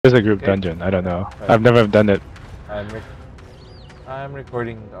There's a group dungeon. I don't know. I've never done it. I'm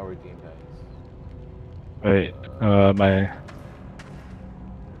recording our game, guys. Wait, my.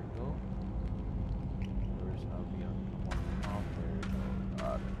 Where's ALBION? Come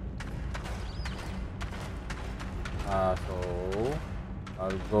on, so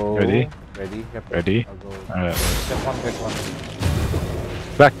I'll go. Ready? Ready? Yep. Ready? I'll go. Alright. Get one.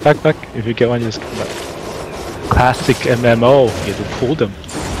 Back. If you get one, just come back. Classic MMO. You have to pull them.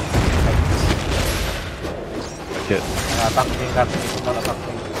 Like it. Attack me.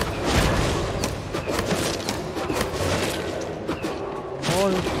 Oh,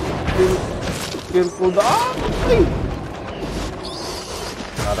 kill cooldown.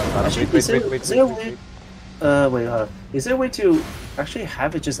 Wait. Is there a way to actually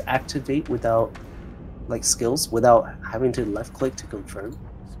have it just activate without, like, skills, without having to left click to confirm?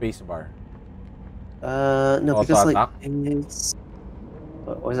 Spacebar. No, Also because attack? like it's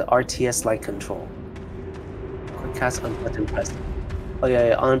what is it? RTS like control. Quick cast on button press. Oh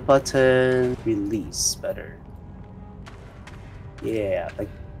yeah, on button release better. Yeah, like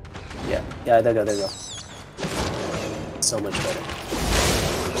yeah. There you go. So much better.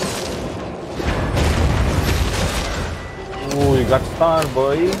 Oh, you got stunned,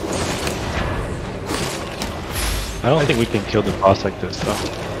 boy. I don't think we can kill the boss like this, though.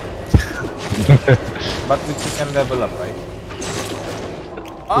 But we can level up, right?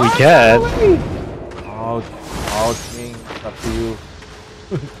 We can. Ouch, Ming. It's up to you.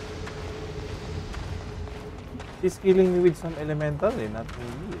 He's killing me with some elemental, not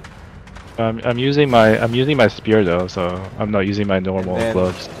me. I'm using my spear though, so I'm not using my normal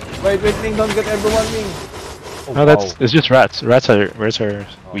gloves. Wait, Ming, don't get everyone, Ming. Oh, no, it's just rats. Rats are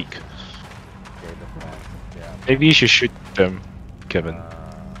weak. Okay, that's fine. Yeah. Maybe you should shoot them, Kevin.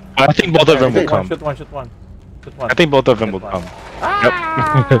 I think both of them will come. Shoot one. I think both of them will come. Yep.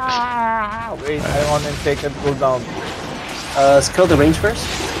 Wait, I want to take a cooldown. Kill the range first?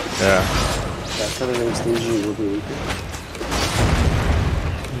 Yeah. Yeah, kill the range, then you will be weaker.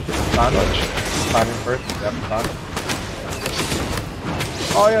 Stun first. Yep, stun.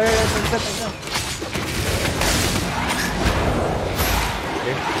 Oh, yeah.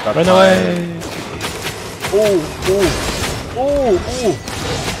 Okay, run away! Ooh.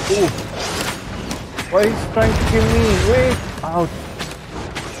 Why he's trying to kill me? Wait! Ouch!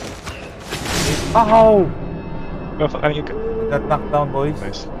 Ow! Got knocked down, boys.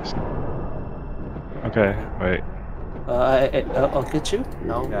 Nice. Okay, wait. I'll get you?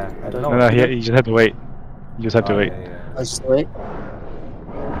 No. Yeah, I don't No, you just have to wait. You just have to wait. Yeah. I'll just wait.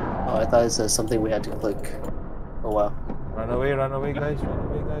 Oh, I thought it said something we had to click. Oh wow. Run away, guys.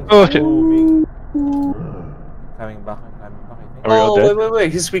 Oh shit! Coming back, I think. Are we all dead?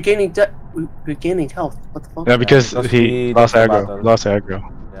 Wait. He's regaining health. What the fuck? Yeah, because he lost aggro. battle. Lost aggro.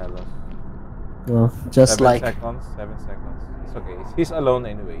 Yeah, lost. Well, just 7 like... seconds. It's okay. He's alone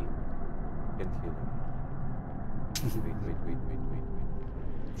anyway. You can heal him. Wait.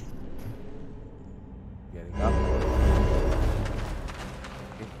 Getting up.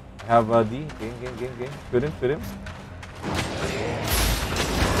 Okay. I have a D. Game. Shoot him.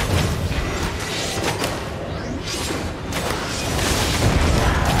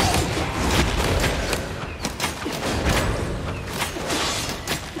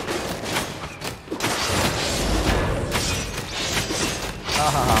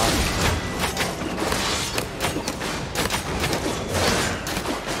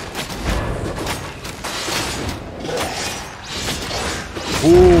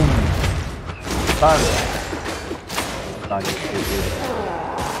 Boom! Stun! Can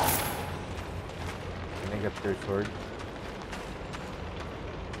I get their sword?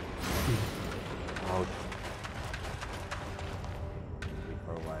 Ouch. Wait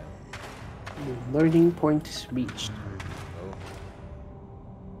for a while. Learning point reached.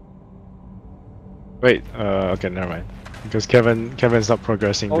 Wait. Okay, never mind. Because Kevin's not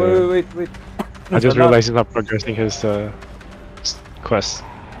progressing. Oh wait. I just realized he's not progressing his quest.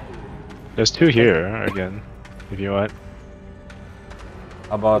 There's 2 here again, if you want.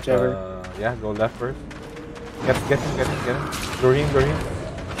 How about yeah, go left first. Get him. Lure him.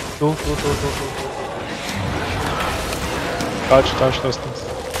 Two. Dodge those things.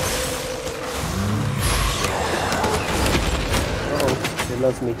 Oh, they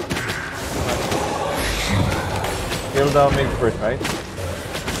love me. Kill the mid first, right?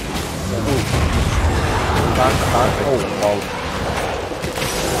 Stun. Oh wow.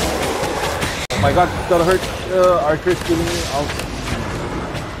 Oh my god, it's gonna hurt. Archer's killing me.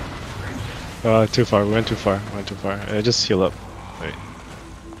 Too far. We went too far. Just heal up. Wait.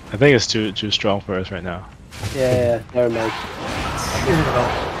 I think it's too strong for us right now. Yeah, never mind. I don't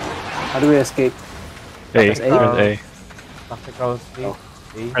know. How do we escape? A. Press A? Press A. Tactical escape. Oh.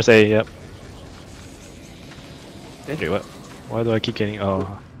 A. Press A. Yep. Okay. Wait, what? Why do I keep getting?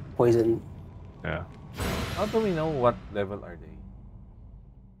 Oh, Poison. yeah. How do we know what level are they?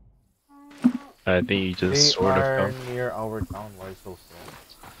 I think you just They sort of are know. near our town. Why so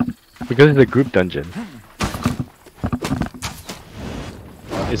slow? Because it's a group dungeon.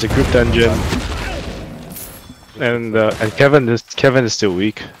 It's a group dungeon, and Kevin is still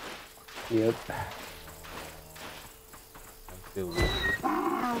weak. Yep. I'm still weak.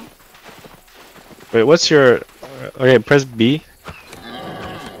 Wait, what's your? Okay, press B,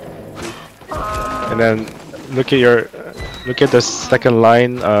 and then look at the second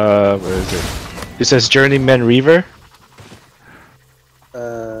line. Where is it? It says Journeyman Reaver.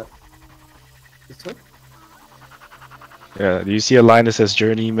 This one? Yeah, do you see a line that says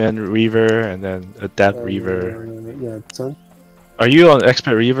Journeyman Reaver and then Adapt Reaver? Yeah, this one. Are you on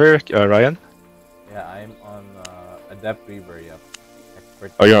Expert Reaver, Ryan? Yeah, I'm on Adept Reaver. Yep.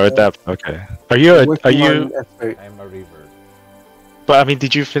 Expert. Oh, you're on Adapt. Okay. Are you? Expert. I'm a Reaver. But I mean,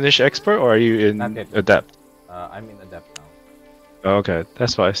 did you finish Expert or are you in Not yet. Adapt? I'm in Adept now. Oh, okay,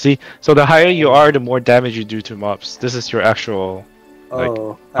 that's fine. See, so the higher you are, the more damage you do to mobs. This is your actual, like,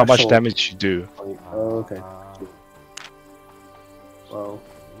 Oh, how much actual damage you do. point. Oh, okay. Wow.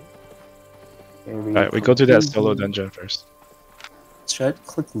 Alright, we go to that solo dungeon first. Should I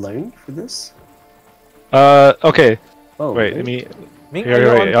click learn for this? Okay. Oh, Wait, really? let me. Ming, Here, are you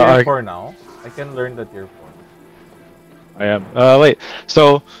wait, on tier I- 4 now? I can learn the tier 4. I am. Wait.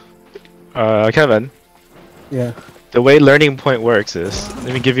 So, Kevin, Yeah. the way learning point works is,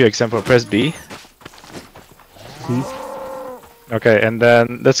 let me give you an example. Press B. B. Okay, and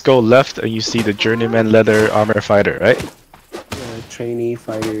then let's go left, and you see the Journeyman Leather Armor Fighter, right? Trainee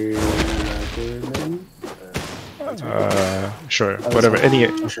fighter. Leatherman? Sure. Oh, Whatever. sorry.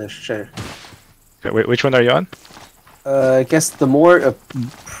 Any. Sure. Okay, wait, which one are you on? I guess the more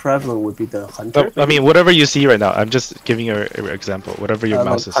prevalent would be the hunter. I mean, whatever you see right now. I'm just giving you an example. Whatever your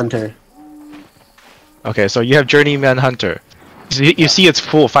mouse like is. hunter. Okay, so you have Journeyman Hunter. So you see it's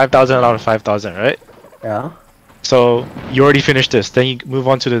full, 5,000 out of 5,000, right? Yeah. So you already finished this. Then you move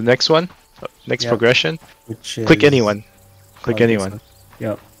on to the next one, next Yeah. progression. Which Click is- anyone. Click this anyone. one.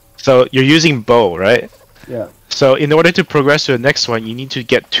 Yep. So you're using bow, right? Yeah. So in order to progress to the next one, you need to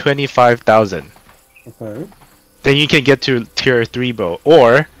get 25,000. Okay. Then you can get to tier 3 bow.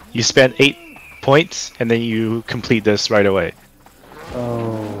 Or you spend 8 points and then you complete this right away.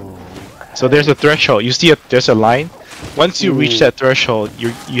 Oh. So there's a threshold. You see there's a line. Once you reach that threshold,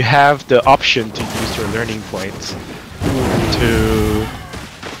 you have the option to use your learning points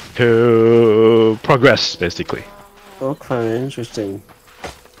to progress, basically. Okay, interesting.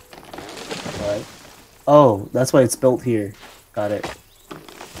 Alright. Oh, that's why it's built here. Got it.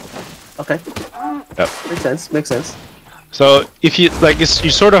 Okay. Yep. Makes sense. So if you like, you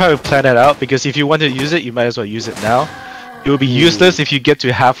sort of have to plan it out, because if you want to use it, you might as well use it now. It will be useless if you get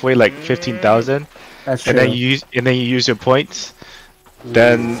to halfway, like 15,000, That's true. and then you use your points.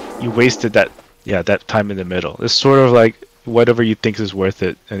 Then you wasted that time in the middle. It's sort of like whatever you think is worth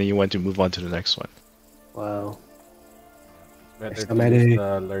it, and then you want to move on to the next one. Wow. Better to use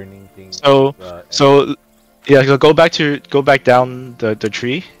the learning thing. So go back down the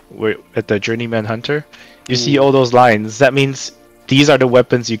tree where at the Journeyman Hunter. You see all those lines. That means these are the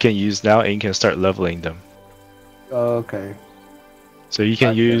weapons you can use now, and you can start leveling them. Okay. So you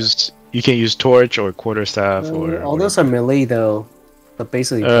can use torch or quarterstaff or all those are melee though, but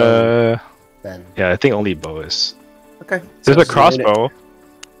basically uh then. yeah, I think only bow is. Okay. There's a crossbow.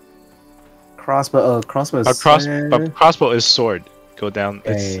 Crossbow. Oh, crossbow is. But crossbow is sword. Go down.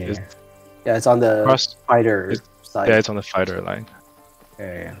 Yeah, it's on the fighter side. Yeah, it's on the fighter line.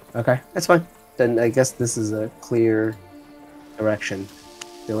 Yeah. Okay, that's fine. Then I guess this is a clear direction.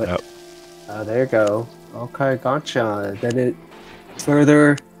 Do it. Yep. There you go. Okay, gotcha. Then it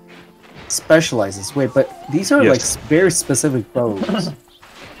further specializes. Wait, but these are like very specific bows.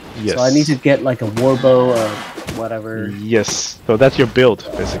 Yes. So I need to get like a war bow or whatever. Yes. So that's your build,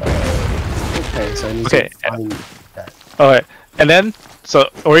 basically. Okay, so I need to find that. Alright, and then so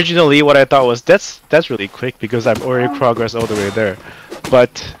originally what I thought was that's really quick because I've already progressed all the way there,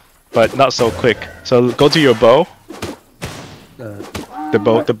 but not so quick. So go to your bow. The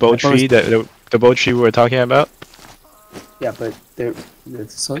bow tree the bow tree we were talking about. Yeah, but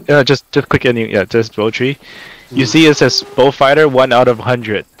it's one? Yeah, just click any just bow tree. You see it says bow fighter 1 out of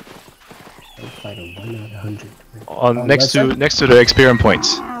 100. Bow fighter 1 out of 100. On next to the experience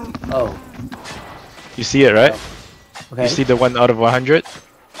points. Oh. You see it, right? Okay. You see the 1 out of 100?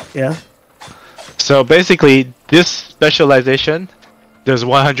 Yeah. So basically, this specialization There's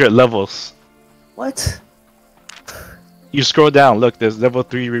 100 levels. What? You scroll down. Look, there's level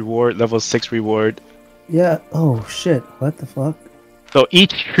 3 reward, level 6 reward. Yeah. Oh shit! What the fuck? So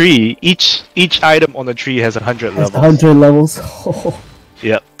each tree, each item on the tree has 100 Has levels. 100 levels. Oh.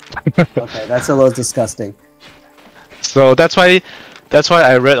 Yep. Okay, that's a little disgusting. So that's why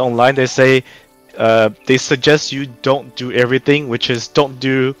I read online they say they suggest you don't do everything, which is don't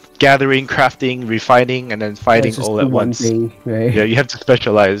do gathering, crafting, refining, and then fighting Just all do at one once. thing, right? Yeah, you have to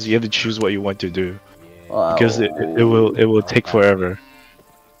specialize. You have to choose what you want to do Wow. because it will take forever.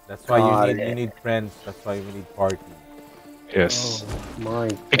 That's why Got you it. need friends. That's why we need party. Yes, Oh my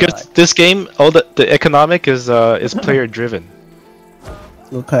because god. this game, all the economic is player driven.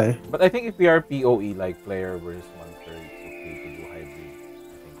 Okay. But I think if we are POE, like player versus one third, it's okay to do hybrid.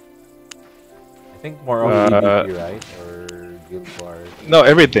 I think more on EDP, right? Or Guild Wars. No,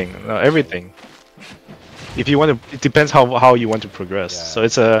 everything. No, everything. If you want to, it depends how you want to progress. Yeah.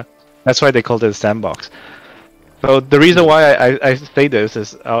 So that's why they called it a sandbox. So the reason why I say this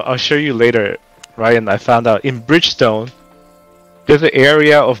is I'll show you later, Ryan. I found out in Bridgestone, there's an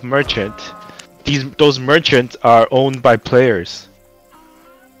area of merchant. Those merchants are owned by players.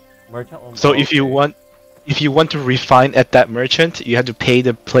 Merchant on So if you want to refine at that merchant, you have to pay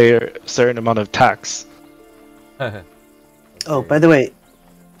the player a certain amount of tax. Oh, by the way,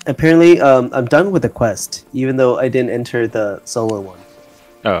 apparently I'm done with the quest, even though I didn't enter the solo one.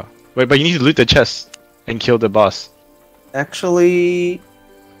 Oh, wait, but you need to loot the chest and kill the boss. Actually,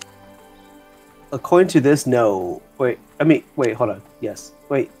 according to this, no. Wait, hold on. Yes.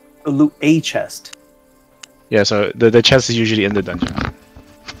 Wait, loot a chest. Yeah, so the chest is usually in the dungeon.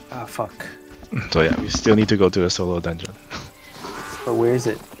 Ah, fuck. So yeah, we still need to go to the solo dungeon. But where is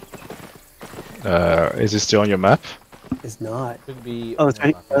it? Is it still on your map? It's not. Should be. Oh, it's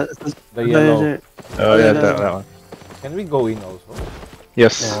right. The yellow. Oh yeah, that one. Can we go in also?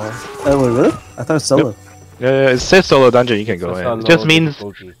 Yes. Oh, wait, really? I thought it was solo. Yeah, it says solo dungeon. You can go in. It just means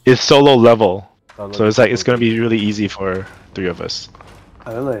it's solo level. So it's like it's gonna be really easy for 3 of us.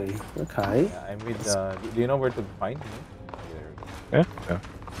 Oh, really? Okay. Yeah, I'm with. Do you know where to find me? Yeah. Yeah.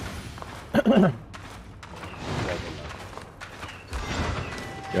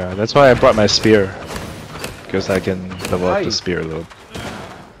 Yeah, that's why I brought my spear, because I can level up the Nice. spear a little.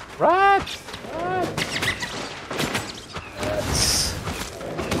 Rat! That's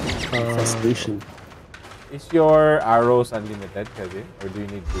infestation. Is your arrows unlimited, Kevin? Or do you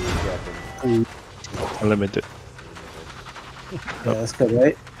need to get them? Unlimited. Yeah, that's good,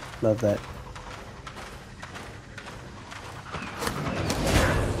 right? Love that.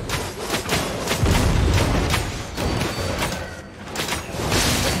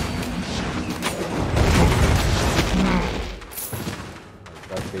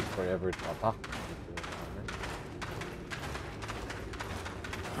 That takes forever to attack.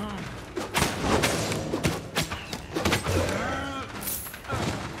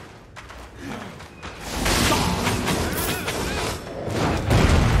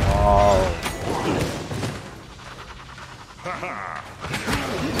 Wow.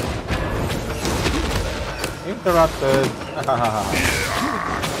 Interrupted.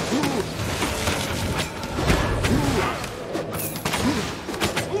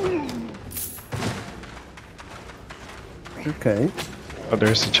 Okay. Oh,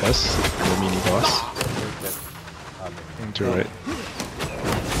 there's the chest, the mini boss. Into right.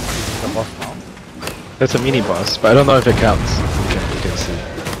 The boss now. That's a mini boss, but I don't know if it counts. You can see.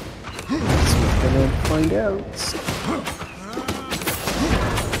 We're gonna find out.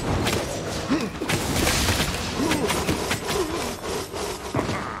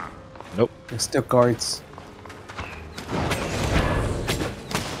 Nope. There's still guards.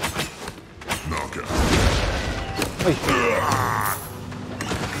 Wait.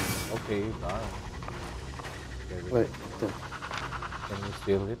 Okay, wow. Okay, Wait. can you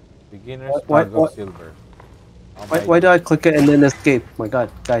steal it? Beginner's What- bag what- of silver. Oh Why, my why do I click it and then escape? My god,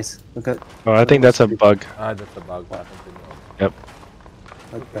 guys, look at Oh, I think that's a bug. Ah, that's a bug. What happened to me? Yep.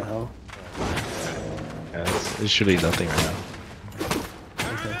 what the hell. Yeah, it's usually nothing right now.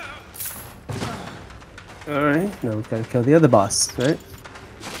 Okay. Alright, now we gotta kill the other boss, right?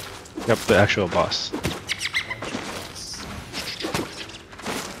 Yep, the actual boss.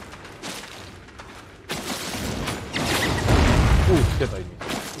 Oh shit, I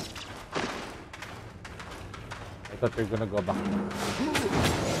missed. I thought you were gonna go back.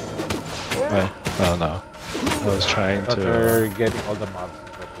 Right. Oh no. I was trying I thought to. you're getting all the mobs.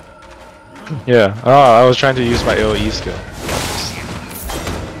 Yeah. Oh, I was trying to use my AoE skill.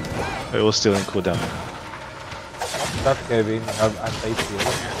 It was still in cooldown. That Kevin, you have anti-shield.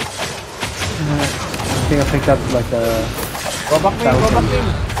 I think I picked up like a Go back, Ming. Go back, Ming.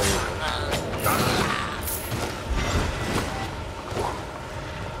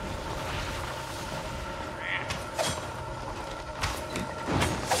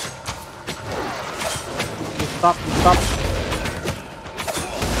 Stop, stop.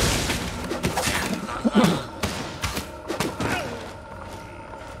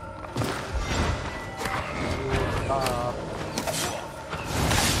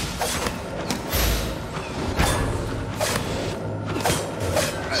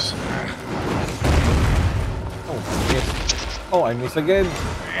 Oh, I miss again.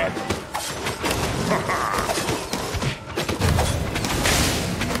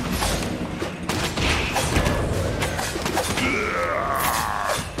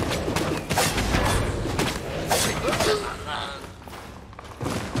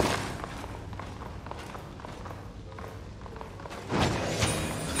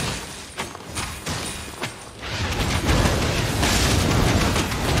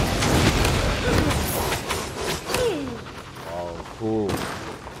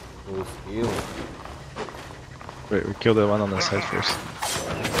 Wait, we killed the one on the side first.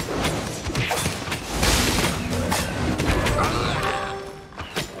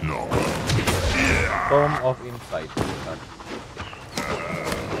 Storm of Insight.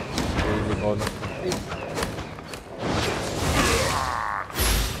 Daily bonus.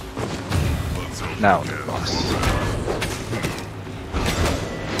 Now the boss.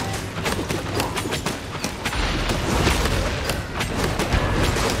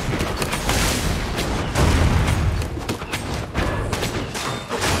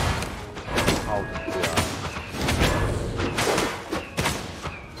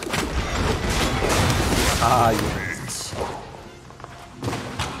 Ah, yes.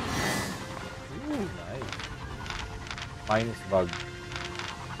 Ooh, nice. Minus bug.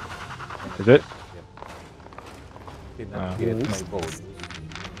 Is it? Yep. Did not get my boat.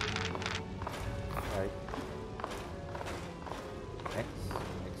 Right. Next.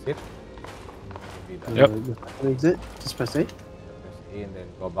 Exit. Yep. Exit. Just press A. Press A and then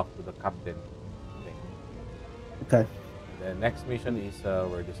go back to the captain thing. Okay. The next mission is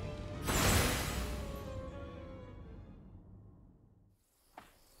where this.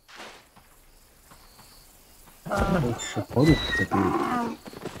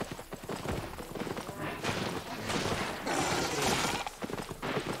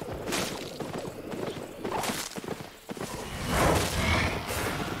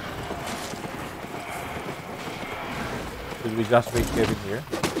 Should we just wait Kevin here?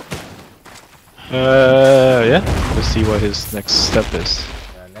 Yeah. Let's see what his next step is.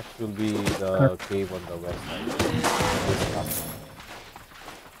 Next will be the cave on the west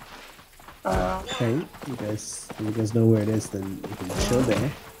side. Okay. You guys know where it is, then you can chill there. I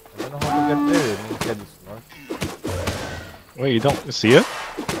don't know how to get there. He said it's north. Wait, you don't see it?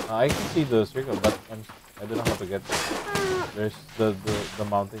 I can see the circle, but I don't know how to get there. There's the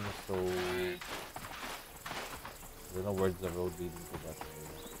mountain is so. I don't know where's the road leading to that area.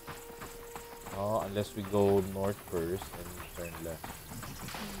 Oh, unless we go north first and turn left.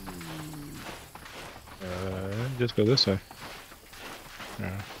 Just go this way.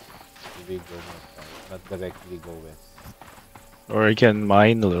 Yeah. Maybe go north, not directly go west. Or you can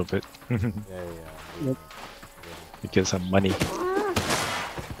mine a little bit. Yeah. Yep. You get some money.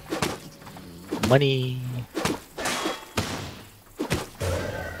 Money.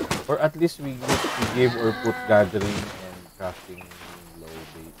 Or at least we give or put gathering and crafting low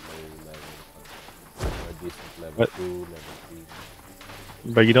level. Or decent level What? 2, level 3.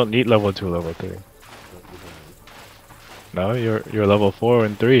 But you don't need level 2, level 3. Don't even need. No, you're level 4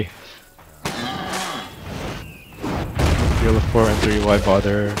 and 3. You're level 4 and 3, why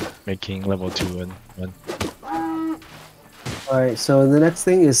bother making level 2 and 1? Alright, so the next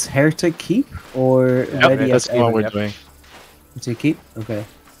thing is Heretic Keep or Yep, Ready that's as what Ever? we're doing. Heretic Keep? Okay.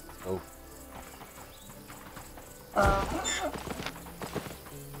 Go.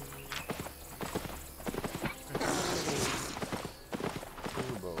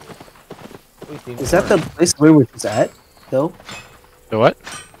 Is that the place where we're at, though? The what?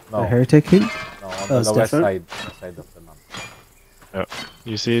 No, The Heretic Keep? no, on Oh, the it's west different? side of the map.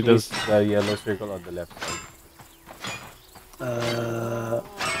 You see See this? the yellow circle on the left side.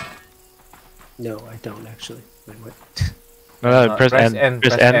 No, I don't actually. Wait, what? No, press N.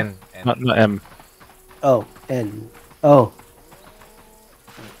 Press N. N. Not M. Oh, N. Oh.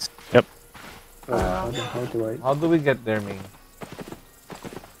 Yep. How do I? How do we get there, Ming?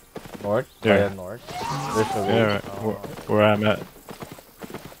 North? There. Via north? There's a road. Yeah, right. Where I'm at.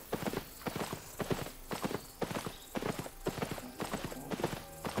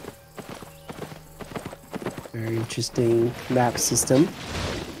 Where Very interesting map system.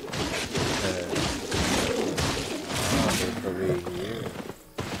 There's a way here.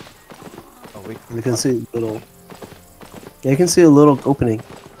 Oh wait. You can see a little. Yeah, you can see a little opening.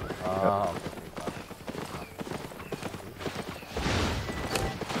 Ah, okay.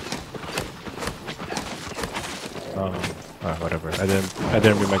 Whatever. I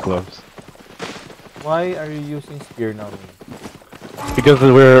didn't bring my gloves Why are you using spear now? because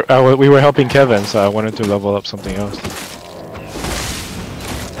we were helping Kevin, so I wanted to level up something else.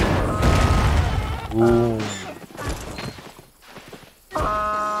 Ooh. We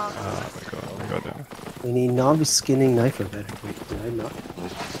go there. We need novice skinning knife or better. Wait, did I not?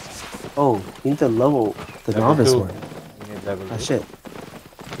 Oh, we need to level the Level novice 2. one. You need level Ah, 2. shit.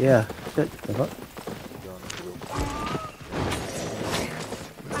 Yeah, shit. The fuck?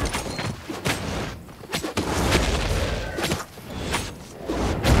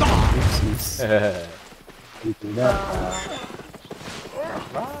 Oopsies. We do that.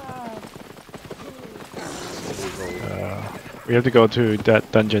 We have to go to that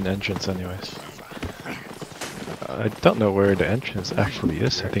dungeon entrance anyways. I don't know where the entrance actually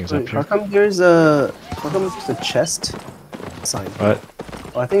is. I think it's up Wait, how here. come there's a chest sign? What?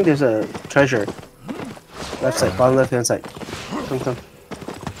 Oh, I think there's a treasure. Left side, bottom left hand side. Come.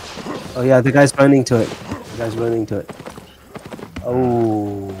 Oh yeah, the guy's running to it. The guy's running to it.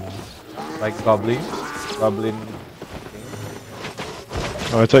 Oh. Like goblin? Goblin.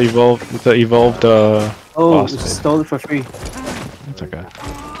 Oh, it's a evolved Oh, boss we thing. stole it for free. It's okay.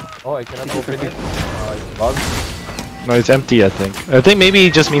 Oh, I cannot open it. It's bugged. No, it's empty, I think. I think maybe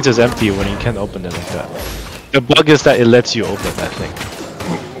it just means it's empty when you can't open it like that. The bug is that it lets you open, I think.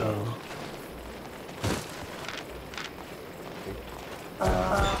 Oh.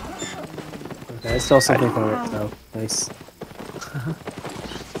 Okay, I stole something from it, so nice.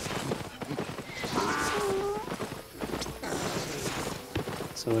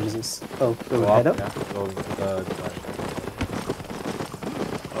 So what is this? Oh, go Go head up. up? Yeah, go into the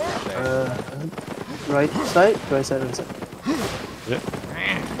Right side? Right side, right side. Yeah.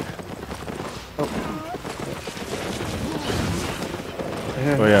 Oh. Right Oh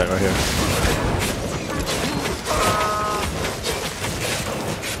here. yeah, right here.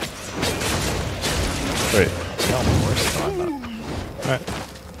 Wait. No, no, not. Alright.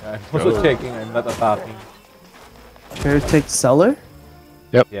 I'm also checking. I'm not attacking. Heretic Cellar?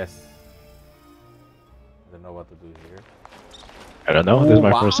 Yes. I don't know what to do here. I don't know. This is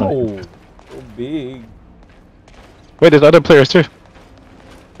my first time. Wow, so big. Wait, there's other players too.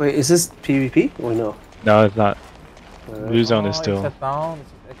 Wait, is this PvP or no? No, it's not. Blue zone is It's still. a town.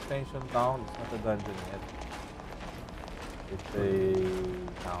 It's an extension town. It's not a dungeon yet. It's a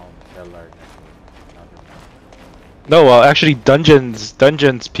town cellar. No, well, actually, dungeons,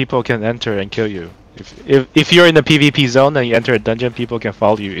 people can enter and kill you. If you're in the PvP zone and you enter a dungeon, people can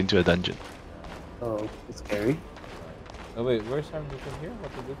follow you into a dungeon. Oh, it's scary. Oh wait, where's our mission here?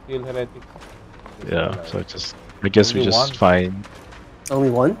 What to do? Kill heretic. Yeah, so it's just. I guess we Only just one. find. Only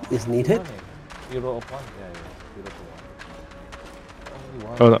one is needed? One, eh? 0 of 1. Yeah. 0 to 1. Only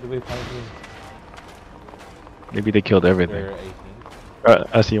one. Oh, no. Do we find him? Maybe they killed everything. There, I think.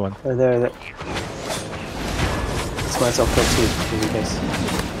 I see one. Oh, there. That's myself killed too, just in case.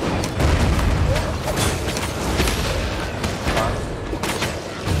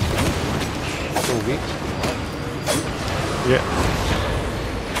 So weak. Yeah.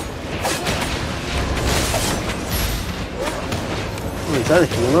 Oh, is that a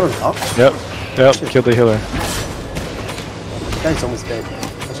healer on top? Yep. Shit. Killed the healer. The guy's almost dead.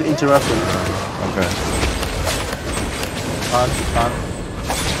 I should interrupt him. Okay. Stun.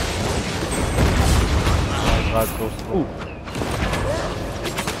 Oh my god, so slow.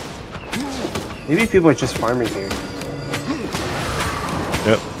 Maybe people are just farming here.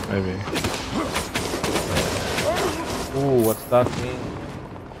 Yep. Maybe. Ooh, what's that mean?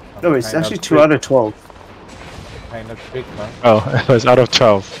 No, it's actually 2 out of 12. Kind of trick, man. Oh, it was out of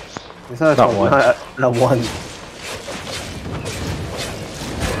 12. It's not, Not 12, one. Not one.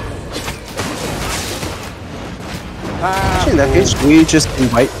 Actually, in that case, we just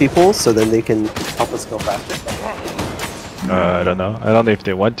invite people so then they can help us go faster. I don't know. I don't know if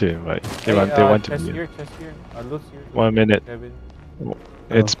they want to, but they want to. Chest Be. here. Loot here. 1 minute. Kevin.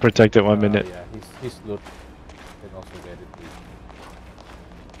 It's protected 1 minute. Yeah, his loot. Can also get it.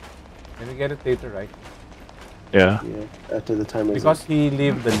 Can we get it later, right? Yeah. Yeah, after the timer. Because he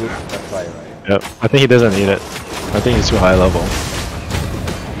leave the loot, that's why, right? Yep. I think he doesn't need it. I think he's too high level.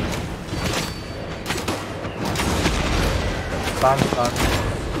 Stun.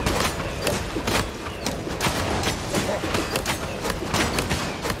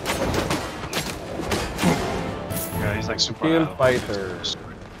 Super Shield Albion. fighter.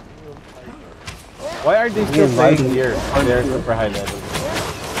 Why are they still Again, playing Biden. here? They're super high level.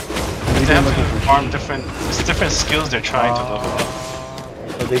 They have to farm different. It's different skills they're trying to level up.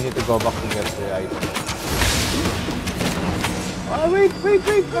 So they need to go back to get the item. Oh wait,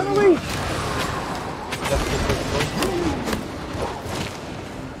 run away! That's the first one.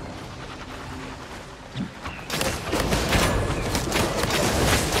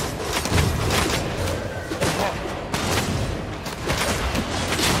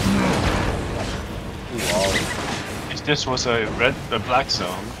 Wow. If this was a black zone,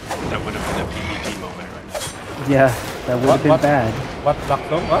 that would have been a PvP moment right now. Yeah, that would have been What? bad. What black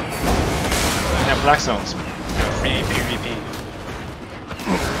zone? What? Yeah, black zones. Free PvP.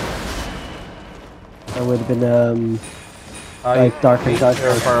 That would have been like dark and dark.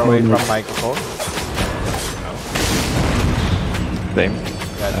 You're far away from microphone. Same.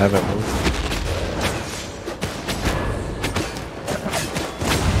 Yeah, I haven't moved.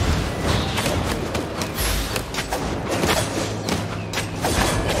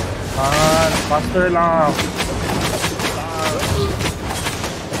 Faster lang.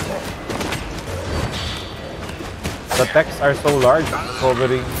 The texts are so large,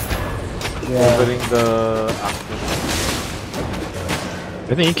 covering the action.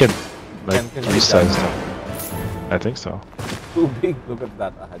 I think you can like Can resize resize. them. I think so. Too big. Look at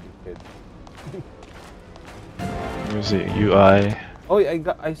that, Ahadi kid. Let me see. UI. Oh,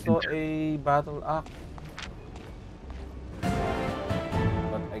 I saw a battle axe.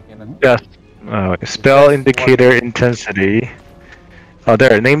 But I cannot. Yes. Spell indicator intensity. Oh,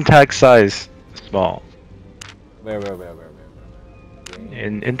 there. Name tag size. Small. Where?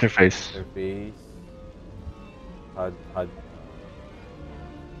 In interface. Interface. HUD.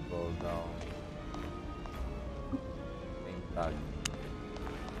 Scroll down. Name tag.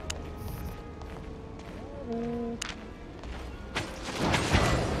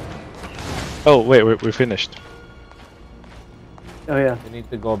 Oh wait, we're finished. Oh yeah. You need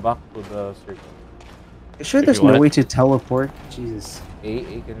to go back to the circle. You sure If there's you want no it. way to teleport? Jesus. A,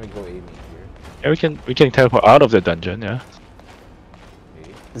 can we go aiming here? Yeah, we can teleport out of the dungeon. Yeah. A,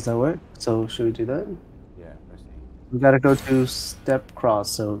 Does that work? So should we do that? yeah, press A. We gotta go to step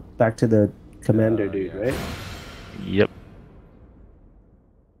cross, so back to the commander dude, Yeah. right? Yep.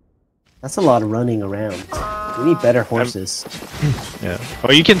 That's a lot of running around. We need better horses. Yeah.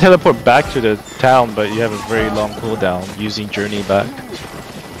 Or you can teleport back to the town, but you have a very long cooldown using journey back.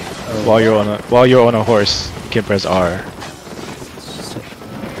 While you're on a horse, you can press R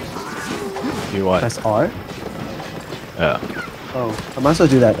if you want. Press R? Yeah. Oh, I might as well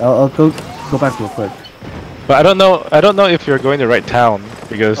do that. I'll go back real quick. But I don't know if you're going to the right town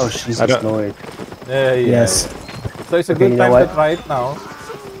because Oh, she's I don't. Lord. Yeah. Yes. So it's a Okay, good you know time what? to try it now.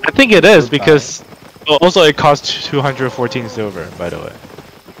 I think it is because also it costs 214 silver, by the way.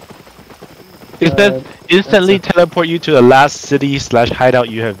 It says instantly teleport you to the last city / hideout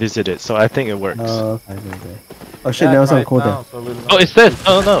you have visited, so I think it works. Okay. Oh shit, now it's on cooldown. So we'll Oh, it says.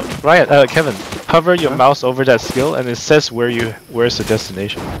 Oh no, Ryan, Kevin, hover your mouse over that skill, and it says where's the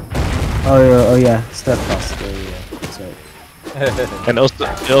destination. Oh yeah, step cross. Yeah, that's right. And also,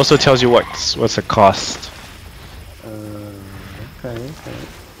 it also tells you what's the cost.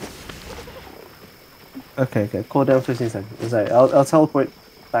 Okay. Cooldown 15 seconds. It's alright. I'll teleport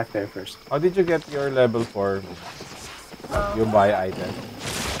back there first. How did you get your level 4? You buy items.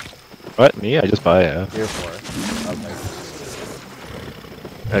 What? Me? I just buy it. Tier 4. Okay.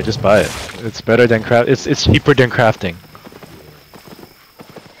 I just buy it. It's better than craft. It's cheaper than crafting.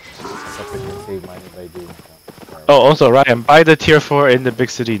 I thought we can save money by doing that. Oh, also Ryan, buy the tier 4 in the big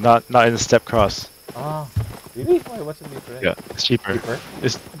city, not in the step cross. Ah, really? Why? What's the difference? Yeah, it's cheaper. Cheaper?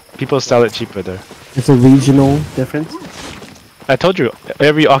 It's people sell it cheaper there. It's a regional difference. I told you,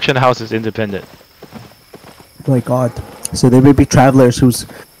 every auction house is independent. Oh my god. So there may be travelers who's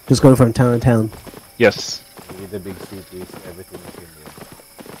just going from town to town. Yes. Maybe the big cities, everything is in there.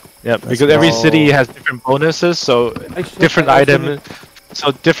 Yeah, because every city has different bonuses, so different items.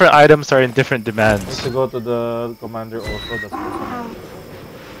 So different items are in different Need demands. to go to the commander also. That's also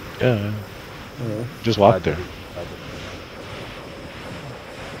Yeah. Just walk there.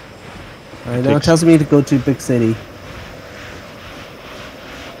 Alright, now it tells me to go to big city.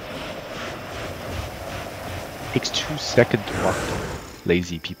 Takes 2 seconds to walk there.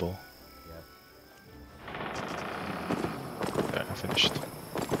 Lazy people. Yeah, I finished.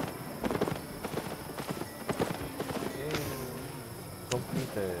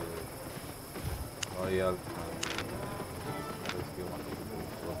 Completed. Royal. You want to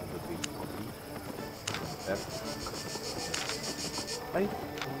go to the big city. Step. Ay,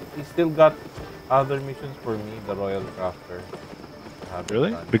 he still got Other missions for me, the Royal Crafter. I haven't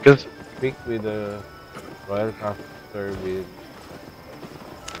Really? done. Because Speak with the Royal Crafter with.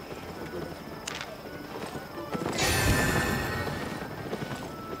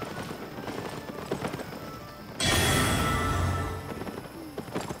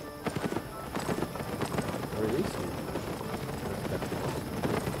 Where is he?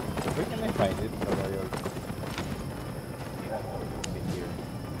 Where can I find it? The Royal. In here.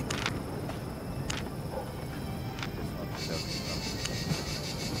 Just want to tell me something.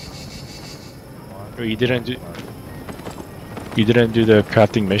 you didn't do the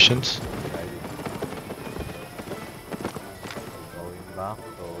crafting missions. Going back.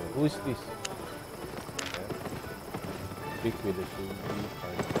 So who is this? Speak with the newbie.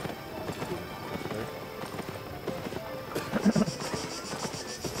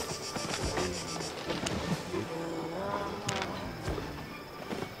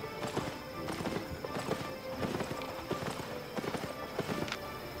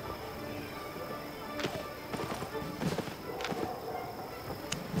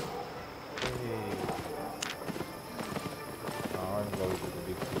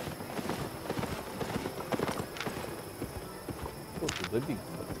 The big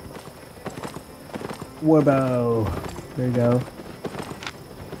Warbow. There you go.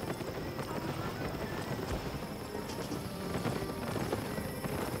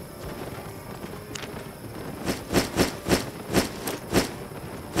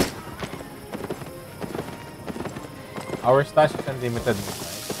 Our stash is unlimited,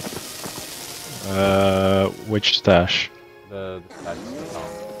 right? Which stash? The stash is down.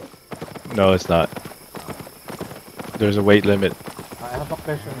 No, it's not. There's a weight limit. I have a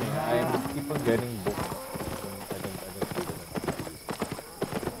question. I keep on getting books. I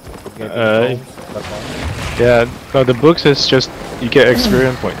don't getting homes, Yeah, no, the books is just you get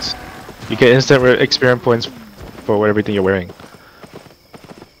experience points. You get instant experience points for everything you're wearing.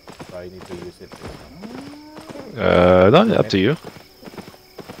 so I need to use it. Not up to you.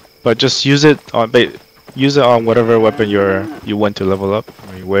 But just use it on whatever weapon you want to level up.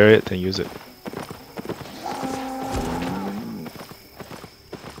 When you wear it, then use it.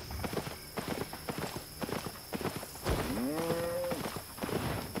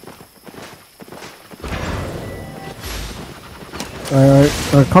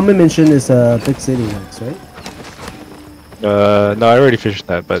 Our common mission is big city next, right? No, I already finished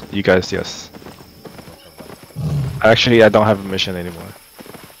that, but you guys, yes. Actually, I don't have a mission anymore.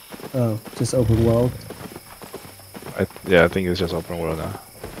 Oh, just open world. Yeah, I think it's just open world now.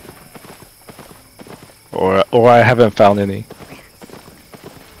 Or I haven't found any.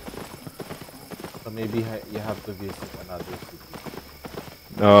 So maybe you have to visit another city.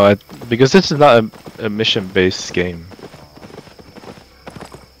 No, because this is not a mission-based game.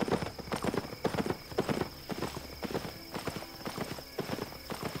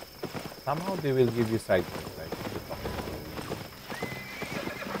 Somehow they will give you side quests,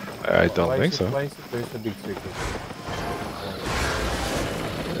 right? I don't think so. Why is it there's a big circle?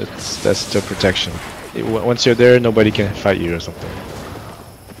 That's the protection. Once you're there, nobody can fight you or something.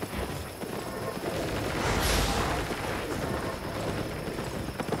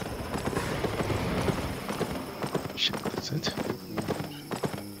 Shit, that's it.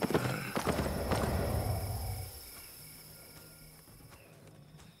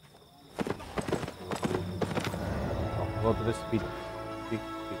 Go to the speed. Speed.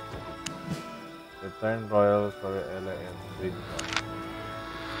 Return Royal for LM Grid.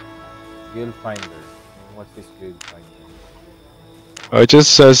 Guild Finder. What's this Guild Finder? It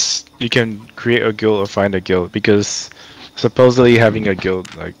just says you can create a guild or find a guild because supposedly having a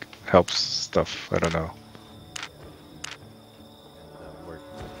guild like helps stuff. I don't know. Work.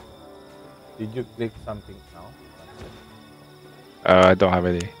 Did you click something now? I don't have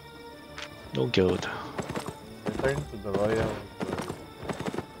any. No guild. Return to the Royal.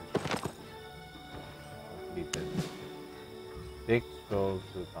 Completed. Take scrolls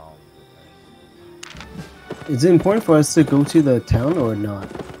to town. Is it important for us to go to the town or not?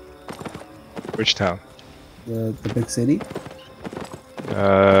 Which town? The big city?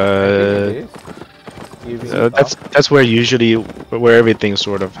 That's where usually where everything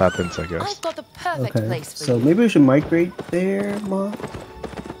sort of happens, I guess. I've got the perfect Okay. place for So you. maybe we should migrate there, Ma?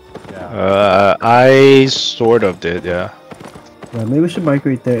 Yeah. I sort of did, yeah. Yeah, maybe we should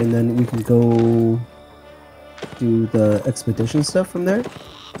migrate there and then we can go do the expedition stuff from there.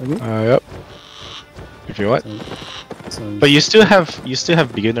 Okay. Yep. If you want. So, But you still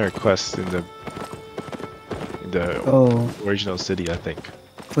have beginner quests in the oh, original city, I think.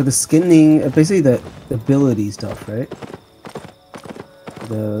 for the skinning, basically the ability stuff, right?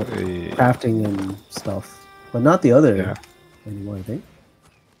 the Eh, crafting and stuff, but not the other Yeah. anymore. I think.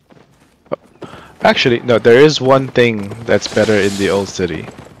 Actually, no. There is one thing that's better in the old city: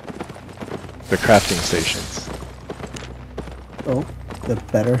 the crafting stations. Oh, the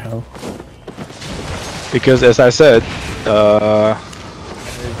better how? Because, as I said, Energy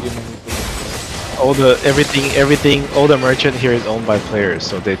manipulation. all the merchant here is owned by players,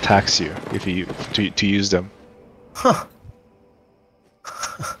 so they tax you if you to use them. Huh.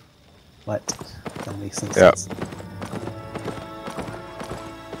 What? That makes no Yeah. sense.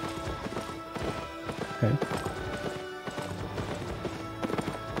 Okay.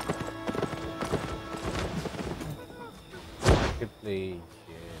 Marketplace.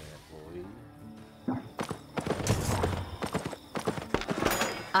 Yeah, boy.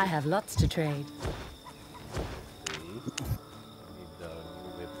 I have lots to trade. Okay. Need the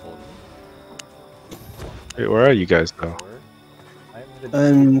new weapon. Wait, where are you guys though? I'm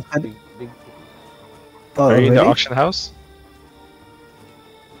in the Had- big city. Oh, Are you in the already? auction house?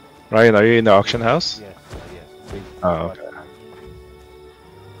 Ryan, are you in the auction house? Yes, yes. Big Oh, what? okay.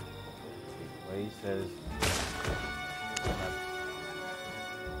 Races.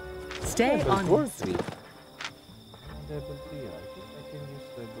 Stay Level honest. 3. Level 3. I think I can use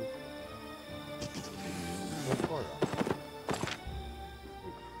level 4.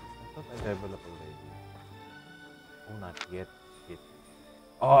 Wait, I thought I developed already. Oh, not yet. Shit.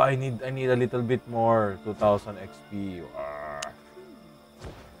 Oh, I need a little bit more. 2000 XP.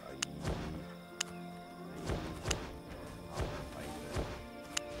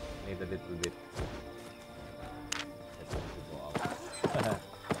 Need a little bit. Get them to go out.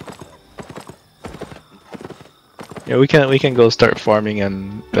 Yeah, we can go start farming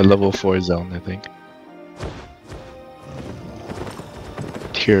in the level 4 zone, I think.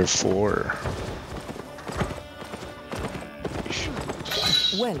 Tier 4.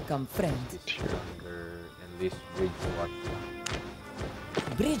 Welcome, friend. Under and this bridge watch.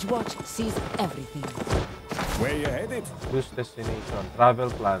 Bridgewatch sees everything. Where you headed? Choose destination. Travel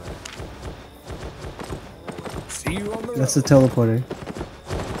planner. See you on the That's road. the teleporter.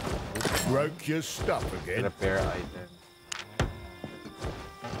 Broke your stuff again. Repair item.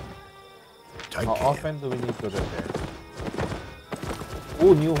 Take How care. often do we need to repair?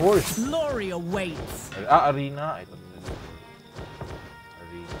 Oh, new horse. Glory awaits. Arena. I don't know.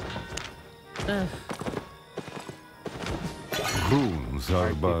 Arena. Runes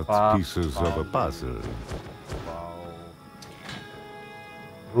are but Artifact, pieces of a puzzle. Wow.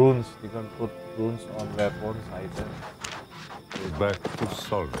 Runes. You can put runes on weapons, items. Back to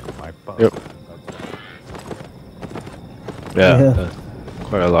solving my puzzle. Yep. Yeah, Yeah.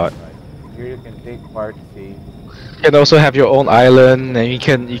 quite a lot. Right. Here you can take part, save. You can also have your own island, and you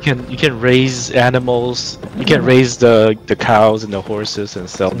can raise animals. You can raise the cows and the horses and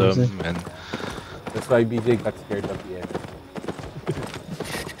sell them. And That's why BJ got scared of the enemy. Okay.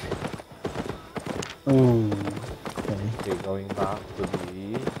 Okay, going back to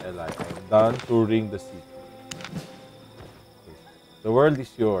the LI. I'm done touring the city. Okay. The world is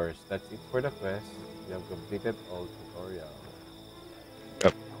yours. That's it for the quest. You have completed all tutorial.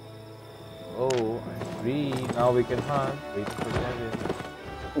 Yep. Oh, I'm free. Now we can hunt. Waiting for Kevin.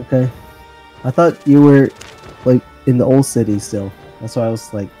 Okay. I thought you were like in the old city still. That's why I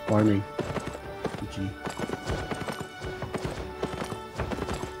was like farming. GG.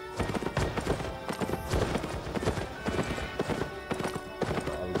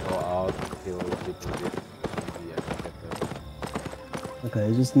 So I'll go out, kill a little bit. Maybe I can get the Okay,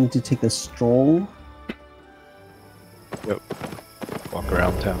 I just need to take a stroll. walk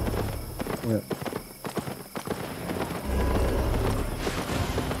around town. Yeah.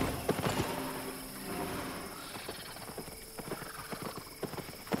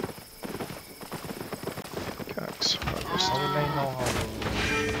 How will I know how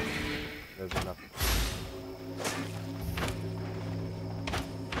to level up?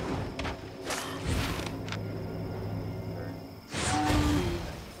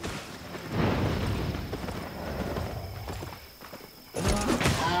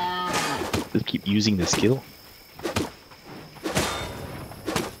 Just keep using the skill.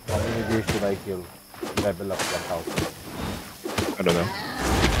 How many deer should I kill? Level up 1000. I don't know.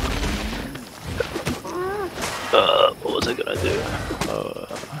 What was I gonna do?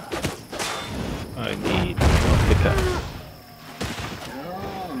 I need a pickaxe.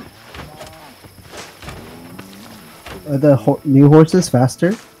 Are the new horses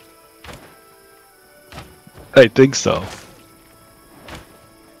faster? I think so.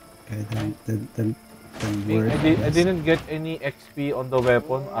 Okay, then I didn't get any XP on the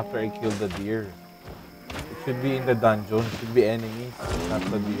weapon after I killed the deer. It Should be in the dungeon. Should be enemies, not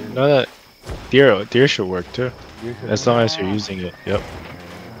the deer. No, that deer should work too, Deer should as work. long as you're using it. Yep.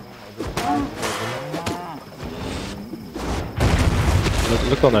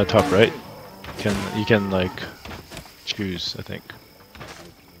 Look on the top right. You can like choose. I think.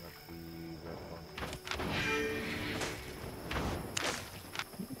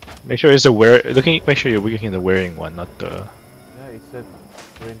 Make sure it's the wear. Make sure you're looking at the wearing one, not the. Yeah, it said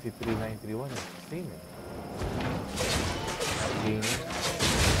 23931. Same.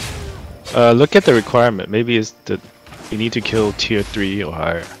 Look at the requirement. Maybe it's that you need to kill tier 3 or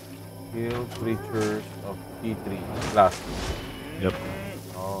higher. Kill creatures of T3 class. Yep.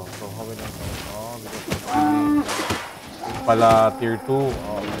 Oh, so how we know? Oh, because pala tier 2. Oh,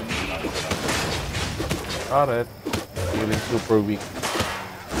 got it. Feeling super weak.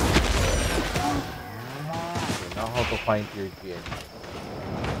 Okay, now how to find tier 3?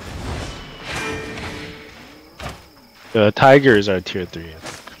 The tigers are tier 3. I think.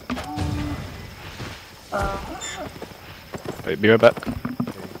 Wait, be right back.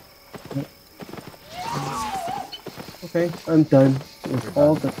 Okay, I'm done with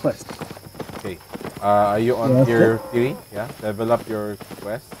all the quests. Okay. Are you on Yeah, tier 3? Yeah. Level up your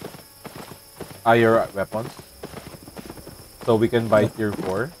quest. Your weapons. So we can buy tier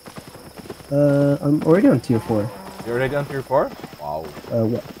 4. I'm already on tier 4. You're already on tier 4? Wow.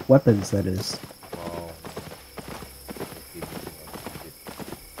 Weapons, that is. Wow.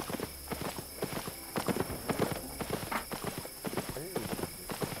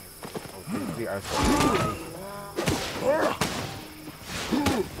 Okay, 3 hours.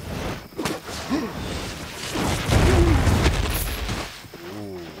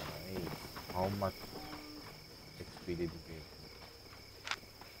 Ooh, nice. How much XP did you gain?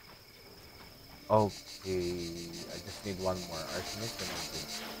 Okay, I just need one more arsenic and I'm good.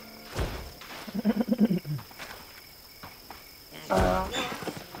 Come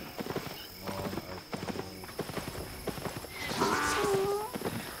on, arsenic.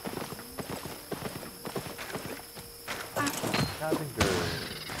 Scavenger.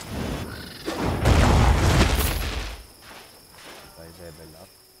 I level up.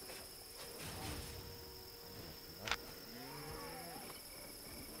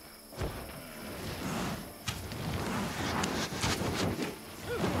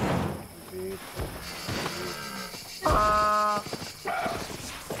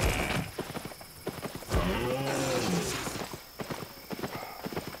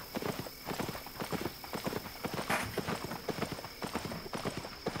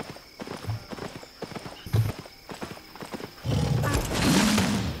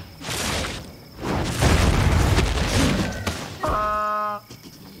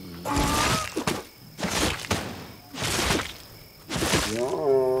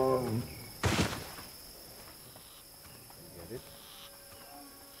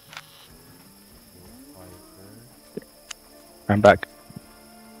 I'm back.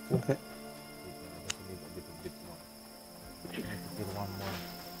 Okay.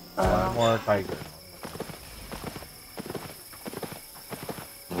 One more tiger.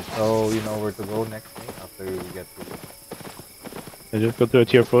 So you know where to go next, mate, after we get to. I just go to a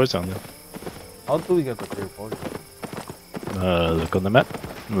tier 4 zone. How do we get to tier 4? Look on the map.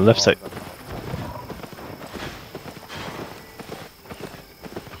 On the left side.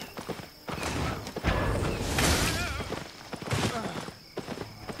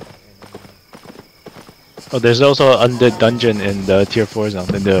 Oh, there's also an undead dungeon in the tier 4 zone,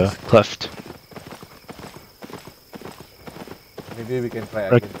 in the cleft. Maybe we can try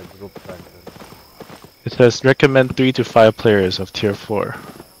again the group dungeon. It says recommend 3 to 5 players of tier 4.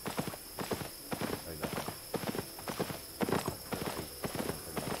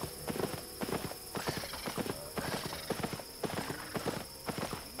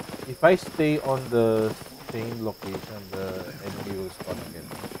 If I stay on the same location, the enemy will spawn again.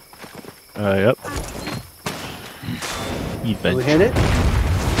 Yep. Can we hit it?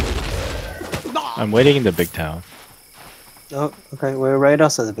 I'm waiting in the big town. Oh, okay. We're right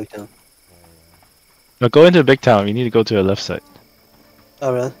outside the big town. No, go into the big town. You need to go to the left side.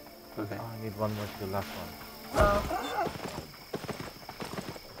 Oh, really? Okay. Oh, I need one more to the last one.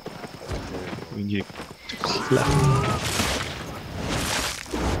 We need to left.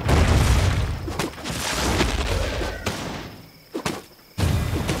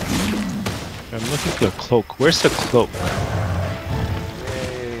 I'm looking for the cloak. Where's the cloak?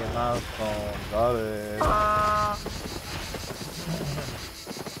 Yay, milestone. Got it.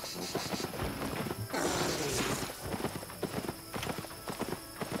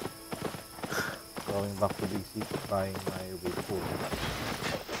 Going back to DC, buying my way food.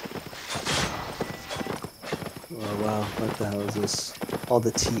 Oh wow, what the hell is this? All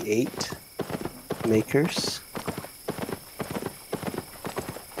the T8 makers.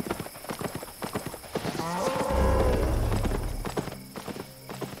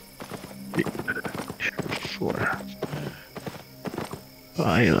 Four.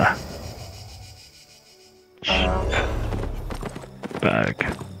 Baila. Bag.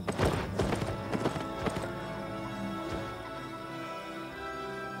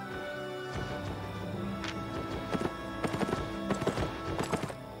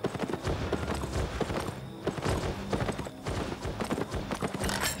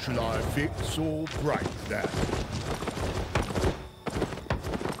 Shall I fix or break that?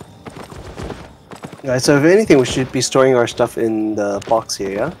 Guys, so if anything, we should be storing our stuff in the box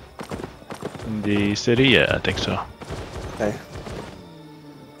here, yeah? In the city? Yeah, I think so. Okay.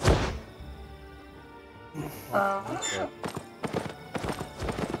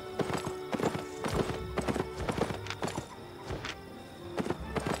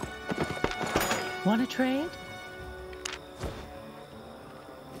 Want to trade?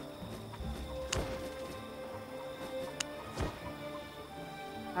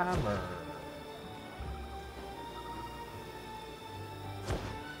 Hammer.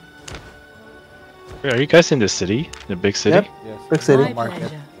 Wait, are you guys in the city? The big city? Yep. Yes. Big city. My Market.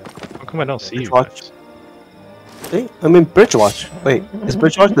 pleasure. How come I don't see you Watch. guys? Hey, I'm in Bridgewatch. Wait, is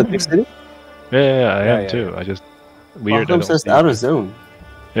Bridgewatch the big city? Yeah, I Yeah, am yeah, too. yeah. I just How weird. I come don't it's see you out of guys. zone?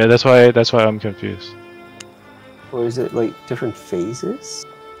 Yeah, that's why I'm confused. Or is it like different phases?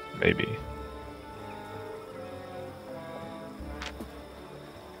 Maybe.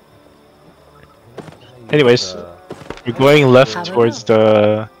 Anyways, we're going left Have a towards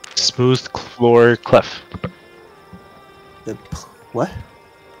the smooth floor clef. The what?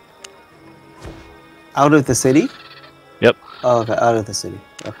 Out of the city? Yep. Oh, okay, out of the city.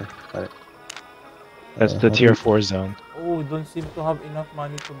 Okay, got it. That's the how tier do 4 zone. Oh, don't seem to have enough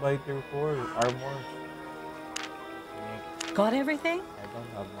money to buy tier 4 armor. Got everything? I don't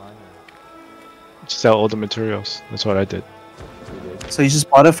have money. Sell all the materials. That's what I did. So you just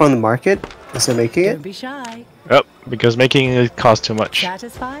bought it from the market instead of making Don't it? be shy. Yep, because making it costs too much.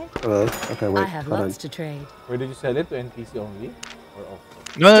 Satisfied? Oh, really? Okay, wait, I have hold on. lots to trade. Where did you sell it? To NPC only? Or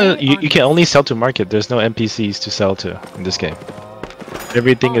off? No, Stay you on can this. only sell to market. There's no NPCs to sell to in this game.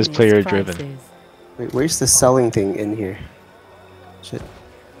 Everything is Honest player driven. prices. Wait, where's the selling thing in here? Shit.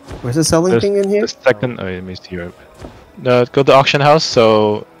 Where's the selling thing in here? The second, oh, let me see Europe. No, go to auction house.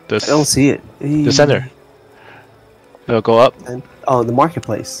 So I don't see it. the center. Go up. And, oh, the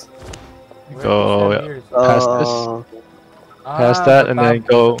marketplace. Where Go, is that yeah. here? Past this. Oh, Past that, and then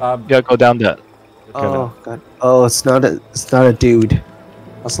go. Yeah, go down that. oh, God. Oh, it's not a dude.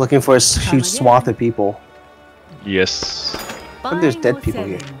 I was looking for a huge swath of people. Yes. And there's Buying dead or people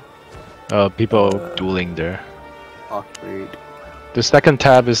here. selling? People dueling there. Awkward. The second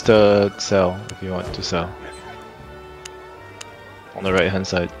tab is the sell if you want to sell. On the right hand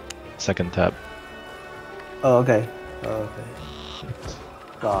side, second tab. Oh, okay. Oh, okay.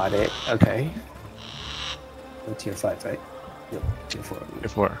 Got it. Okay. Oh, tier 5, right? Yep, tier 4. Tier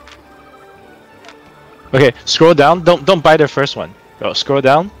 4. Okay, scroll down. Don't buy the first one. Go scroll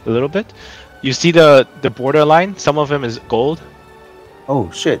down a little bit. You see the borderline. Some of them is gold. Oh,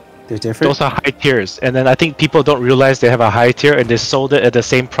 shit. They're different? Those are high tiers, and then I think people don't realize they have a high tier, and they sold it at the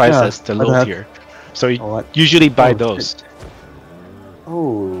same price Yeah, as the what the low heck? tier. So you Oh, what? usually buy Oh, those. shit.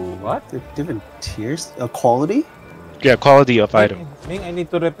 Oh, What? They're different tiers? Quality? Yeah, quality of item. Ming, I need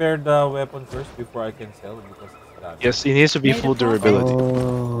to repair the weapon first before I can sell because it's damaged. Yes, it needs to be Made a full profit. durability.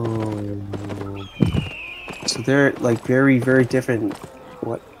 Oh. So they're like very, very different.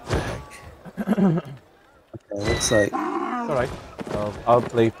 What the heck? Okay, looks like. It's alright. I'll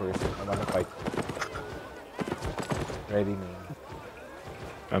play first. I wanna fight. Ready, Ming.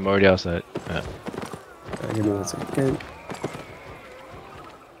 I'm already outside. Yeah. Give me 1 second.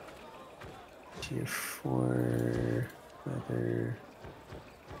 Tier 4. Leather.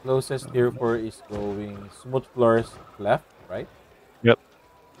 Closest tier 4 is going smooth floors left, right? Yep.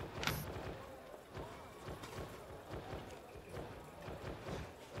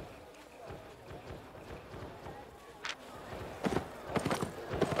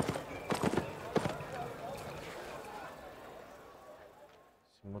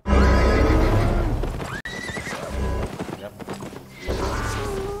 Smooth floors. Yep.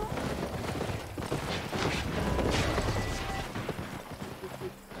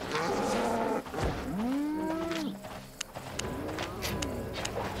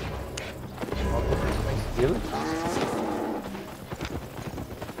 My skill.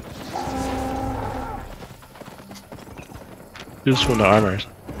 Just from the armors.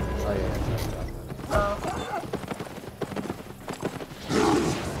 Oh, yeah.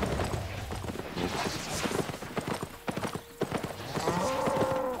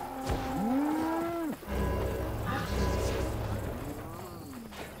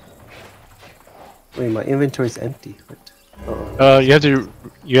 Wait, my inventory's empty. What? You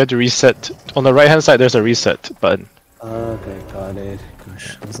have to reset. On the right hand side, there's a reset button. Okay, got it.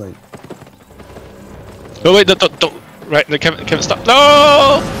 Gosh, I was like, Oh wait, don't. Right, no, Kevin, stop.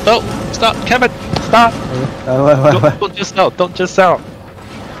 No, stop, Kevin, stop. what? Don't just sell.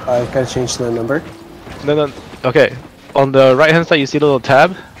 I gotta change the number. No. Okay, on the right hand side, you see the little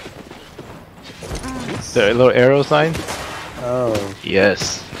tab, the little arrow sign. Oh,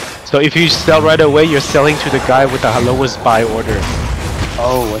 Yes. So if you sell right away, you're selling to the guy with the lowest buy order.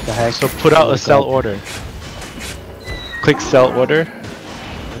 oh, what the heck? So put out Oh, a sell God. order. Click sell order.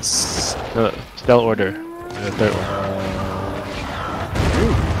 Yes. No, sell order. The third one.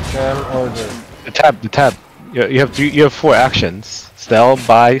 Sell order. The tab. You have 4 actions: sell,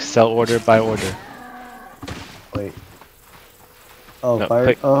 buy, sell order, buy order. Wait. Oh, No, fire.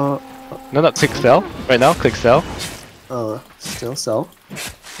 click- Oh, No, click sell. Right now, click sell. still sell.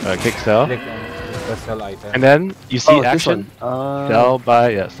 Click sell. Click on the sell item. And then you see Oh, this action. one. Sell, buy,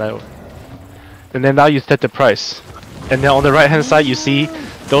 yeah, sell. And then now you set the price. And then on the right hand side, you see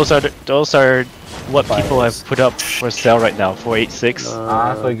those are what people have Buyers. put up for sale right now. 486. So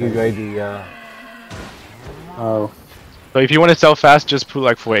I give you idea. Oh, So if you want to sell fast, just put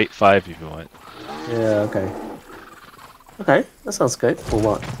like 485 if you want. yeah. Okay. Okay, that sounds good. For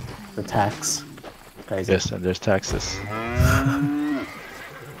what? The tax. Crazy. Yes, and there's taxes.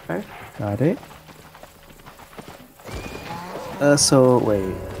 Okay, got it. So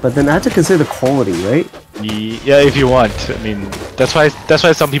wait, but then I have to consider the quality, right? Yeah, if you want. I mean, that's why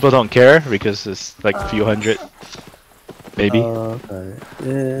some people don't care, because it's like a few hundred, maybe. Okay.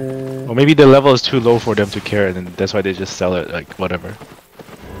 Yeah. Or maybe the level is too low for them to care, and then that's why they just sell it like whatever.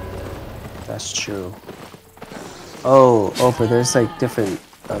 That's true. Oh, but there's like different.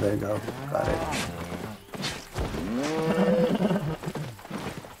 Oh, there you go. Got it.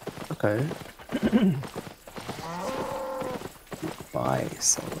 Okay. Buy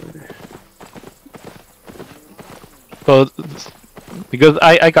solid. So, because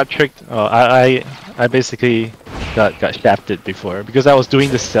I got tricked, I basically got shafted before because I was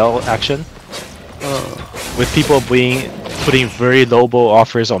doing the sell action with people putting very lowball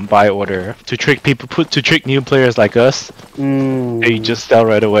offers on buy order to trick new players like us. They just sell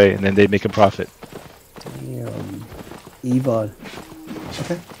right away and then they make a profit. Damn. Evil.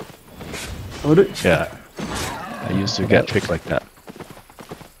 Okay. Hold it. Yeah, I used to get tricked like that.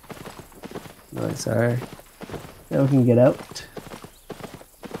 Nice. Alright. Now we can get out.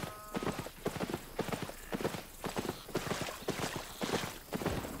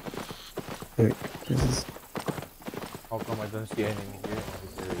 Wait, this is. How come I don't see enemy here in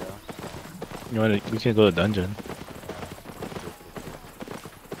this area? We can go to dungeon.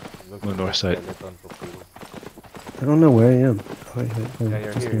 Look On the at north the side. skeleton profile. I don't know where I am. Wait, Yeah,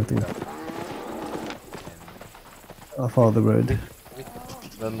 you're just here. nothing. I'll follow the road.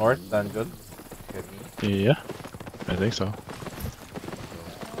 The north dungeon. Okay. Yeah, I think so.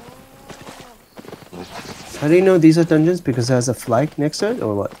 How do you know these are dungeons? Because it has a flag next to it,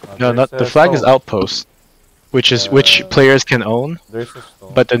 or what? No, There's not the a flag is stone. outpost, which players can own. There's a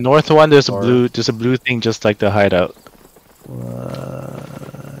stone. But the north one, there's a Or- blue thing just like the hideout.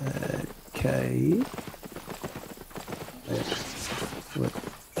 Okay. What?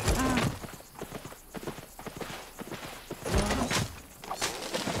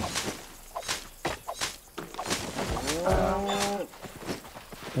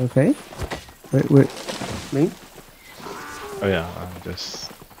 Okay. Wait. Me? Oh yeah,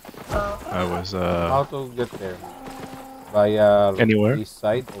 I was How to get there? Via Anywhere. east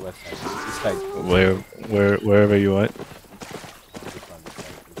side or west side? East side. wherever you want. This one, this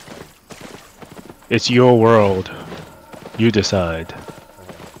side, this side. It's your world. You decide.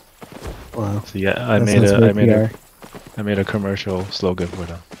 Wow. So yeah, That sounds very PR. I made a commercial slogan for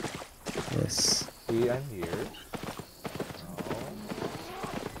them. Yes. See, I'm here.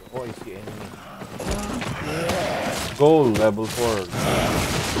 Oh, I see enemy. Gold level 4.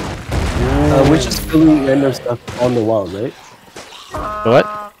 We're just killing random stuff on the wild, right?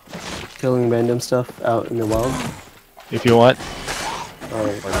 What? Killing random stuff out in the wild. If you want,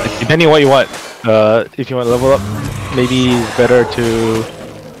 Alright. depending on what you want. If you want to level up, maybe it's better to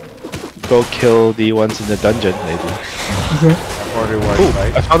go kill the ones in the dungeon. Maybe. Or reward, Ooh,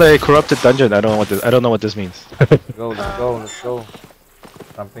 right? I found a corrupted dungeon. I don't know what this means. Let's go.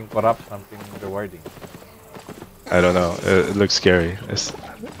 Something corrupt, something rewarding. I don't know. It looks scary.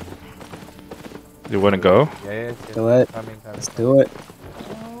 You want to go? Yes. Do it. Coming. Let's do it.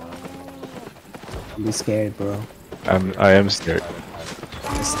 Don't be scared, bro. I am scared.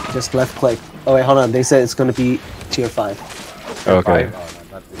 Just left click. Oh wait, hold on. They said it's gonna be tier 5. Okay. Oh, no,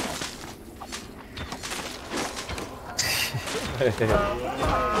 not this one.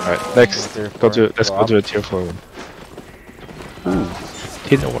 Alright, next, Tier let's four. go to a tier 4 one. Ooh,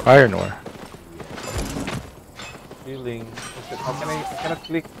 tin ore, iron ore. Healing. How can I cannot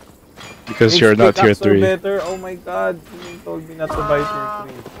click? Because you're not tier 3. Better. Oh my god, you told me not to buy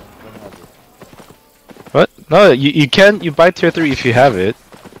tier 3. Don't have it. What? No, you can, you buy tier 3 if you have it.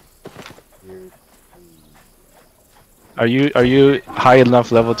 Tier Are you high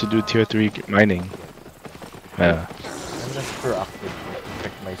enough level to do tier 3 mining? Yeah. I'm not sure actually.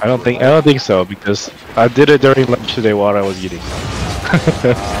 Check my I don't think so, because I did it during lunch today while I was eating.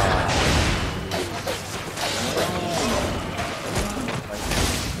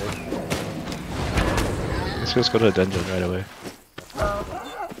 Let's just go to the dungeon right away.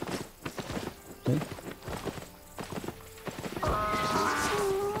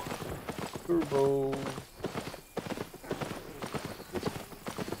 Turbo.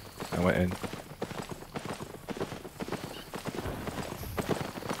 I went in.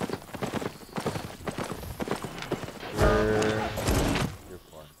 Tier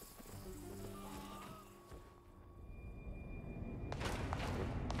 4.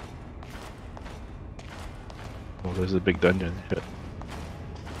 Oh, there's a big dungeon. Shit.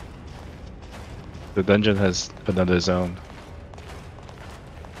 The dungeon has another zone.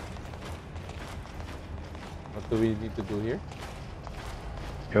 What do we need to do here?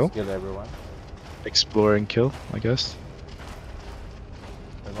 Kill? Kill everyone. Explore and kill, I guess.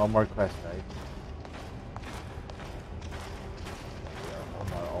 And one more quest, right? We are on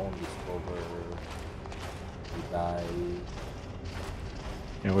our own. Discover. We die.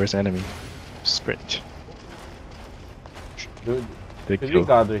 Yeah, where's enemy? Sprint. Dude, Big should we kill.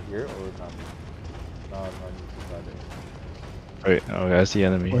 gather here or not? No, no need to gather. Wait, oh, that's the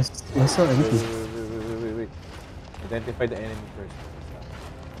enemy. What's so Wait, empty? wait. Identify the enemy first.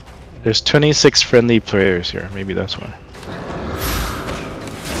 There's 26 friendly players here. Maybe that's why.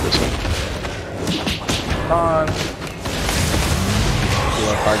 This one. Done. You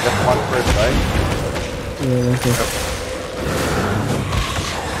want to target one first, right? Yeah, okay.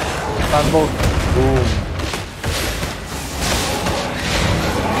 Stun both. Boom.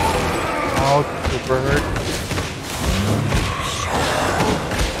 Ouch, super hurt.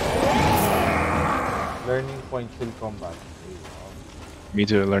 Learning point shield combat. Me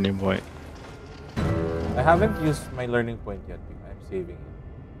too, learning point. I haven't used my learning point yet. I'm saving it.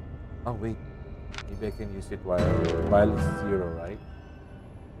 Oh wait, maybe I can use it while it's 0, right?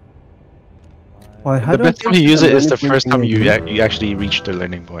 Why, how The do I best time to get use the it is the learning first point time again? you actually reach the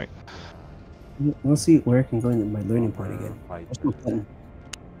learning point. Let's see where I can go into my learning point again. Fight. There's no button.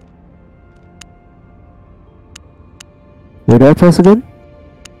 Where do I press again?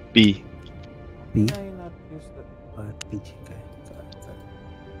 B. B. Can I not use the? B. Okay. Sorry.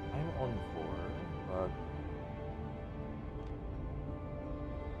 I'm on 4, but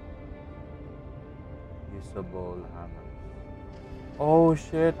usable hammer. Oh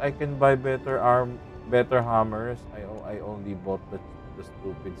shit! I can buy better hammers. I only bought the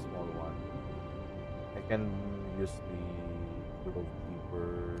stupid small one. I can use the Grove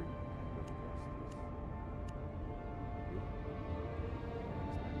Keeper.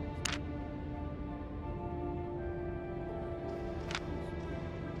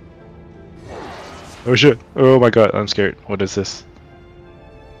 Oh shit! Oh my god, I'm scared. What is this?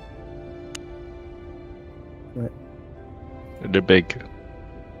 What? They're big.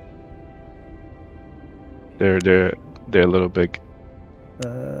 They're a little big.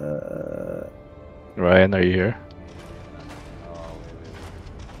 Ryan, are you here? Oh, wait.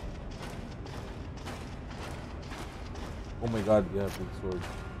 Oh my god, yeah, big sword.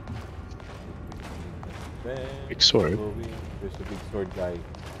 Big sword? There's a big sword guy.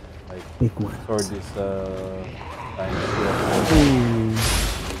 Like, Big one. sword is kind of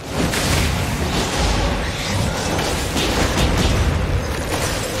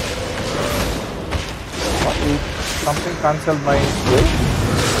What? Something cancelled my skill?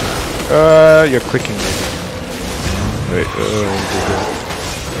 You're clicking. Wait,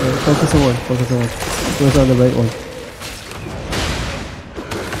 Focus on one. Focus on one. Focus on the right one.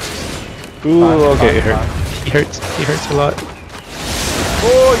 ooh, okay, it hurt. He hurts a lot.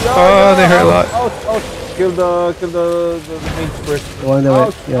 Oh, yeah! Oh, they hurt a lot. Ouch! Kill the mage first. The one that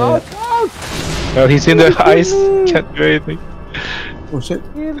Ouch! went. Yeah. Ouch! Well, he's in the ice. Can't do anything. Oh shit.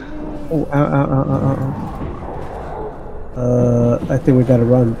 Oh, ow. I think we gotta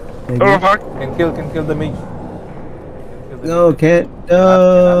run. Maybe. Oh fuck! Can kill the mage. No, can't.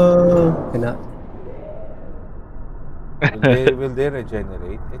 No. Cannot. Will they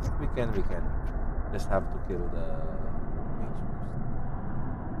regenerate? I think we can. Just have to kill the mage first.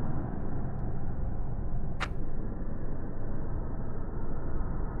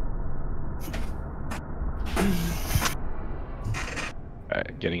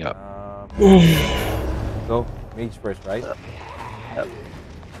 Alright, getting up. Go. Mage first, right?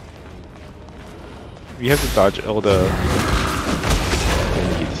 We have to dodge all the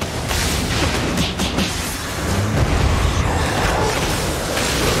enemies.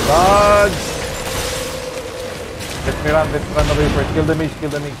 Dodge! Let's run away first. Kill the mage, kill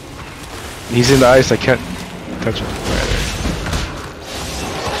the mage. He's in the ice, I can't touch him.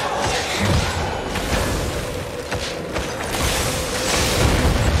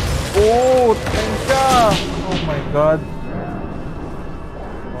 Oh, Tensha! Oh my god.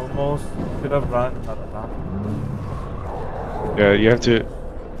 Almost should have run, not run. Yeah, you have to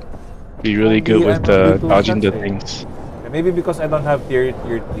be really good with dodging the things. Yeah, maybe because I don't have tier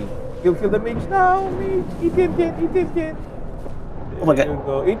 3. Kill the mage now, mage! Eat it. Oh my god. There you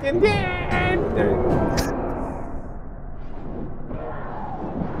go, eat it. There you go.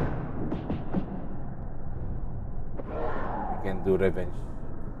 You can do revenge.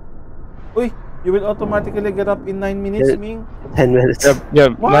 Uy! You will automatically get up in 9 minutes, Yeah. Ming? 10 minutes. Yeah,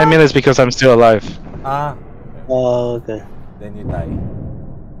 What? 9 minutes because I'm still alive. Ah. Oh, okay. Then you die.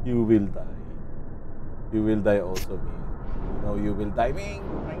 You will die. You will die also, Ming. You know you will die, Ming.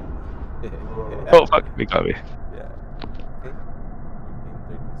 Oh fuck, they got me. Yeah. Okay.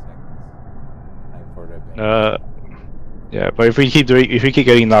 30 seconds. Time for revenge. Yeah, but if we keep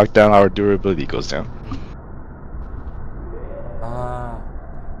getting knocked down, our durability goes down. Ah.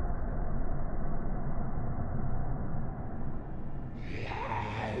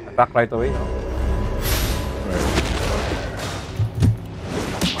 Attack right away, no?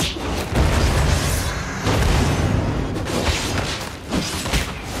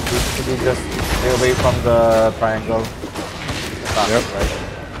 Basically just stay away from the triangle. Attack, Yep. right?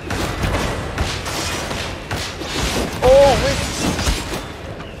 Oh, wait!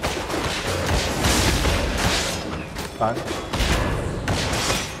 Stun.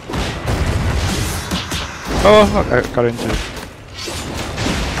 Oh fuck, I got into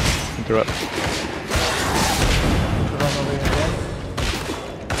interrupt. Run away again.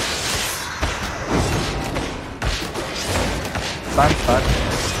 Stun.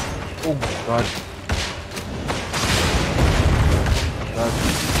 Oh my god.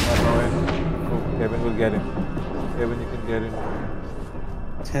 Run away. Oh, Kevin will get him. Kevin, you can get him.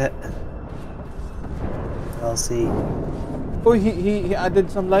 I'll see. Oh, he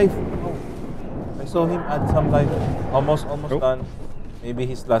added some life. Oh, I saw him add some life. Almost done. Maybe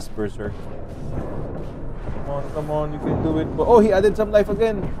his last berserk. Come on, you can do it. Oh, he added some life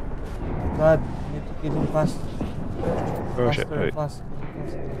again. God, you need to kill him fast. Oh shit, Faster, wait. fast.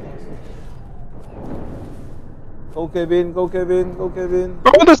 Go Kevin. Oh,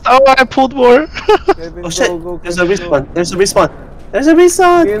 I pulled more! Kevin, Oh shit! go, There's a Kevin, respawn. There's a respawn. There's a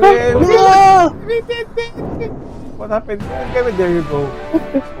respawn. Kill Fuck. him. No! What happened? Kevin, there you go.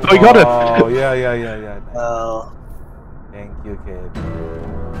 Oh, we got it! Oh, yeah. Oh, Thank you, Kevin.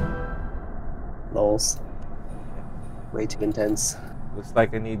 lols. Way too intense. Looks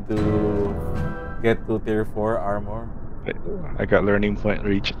like I need to get to tier 4 armor. Wait, I got learning point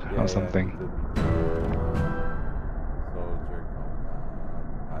reached Yeah, or something. me too. Soldier combat.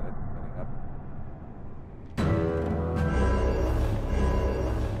 Got it. Coming up.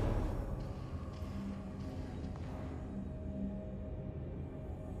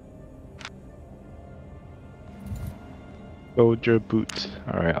 Soldier boot.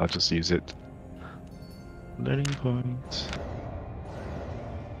 Alright, I'll just use it. Learning points.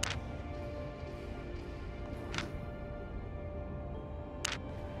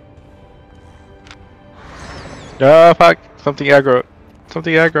 Ah, fuck! Something aggro.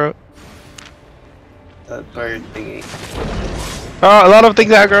 That bird thingy. Ah, a lot of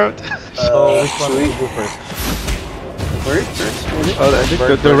things aggro. So, which one should will we you do first? bird first? Maybe? Oh, I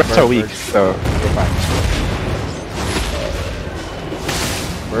think the rest are weak, so. Okay, fine.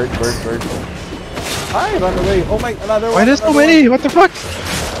 Bird. Hi, run away. Oh my, another one. Why there's so another many? What the fuck?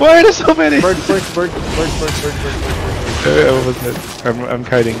 Why are there so many? One. Bird first. Almost dead. I'm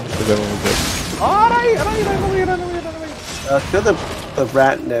kiting because I'm almost dead. Aray, run away. Kill the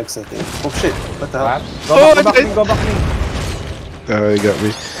rat next, I think. Oh shit! What the hell? Rats. Oh, Go back I me. Oh, you got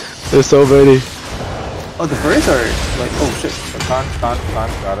me. There's so many. Oh, the birds are like. Oh shit! Stun, got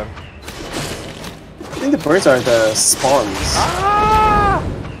him. I think the birds are the spawns. Ah!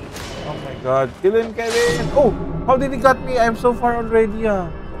 Oh my god, kill him, Kevin! Oh, how did he got me? I'm so far already,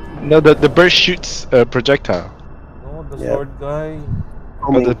 No, the bird shoots a projectile. No, the Yeah. sword guy.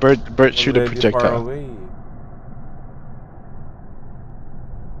 Oh, the bird shoot a Already far projectile. away.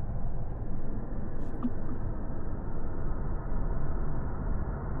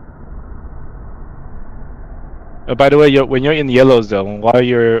 By the way, when you're in yellow zone, while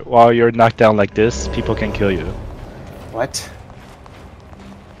you're knocked down like this, people can kill you. What?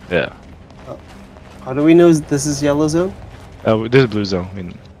 Yeah. How do we know this is yellow zone? This is blue zone. I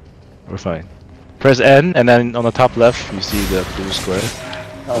mean, we're fine. Press N, and then on the top left, you see the blue square.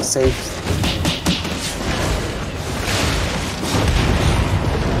 Oh, safe.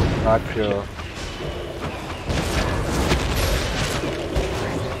 Gotcha.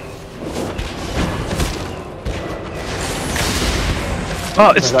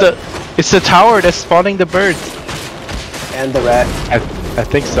 Oh, it's the tower that's spawning the birds. And the rat. I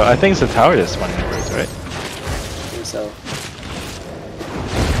think so. I think it's the tower that's spawning the birds, right? I think so.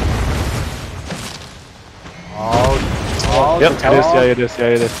 Oh, Yep, the it is. tower. Yeah, it is. Yeah,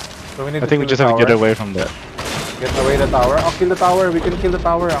 it is. So we need I to think we kill just the have to get tower. away from that. Get away the tower. I'll kill the tower. We can kill the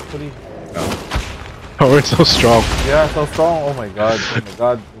tower actually. Oh, we're so strong. Yeah, so strong. Oh my god. Oh my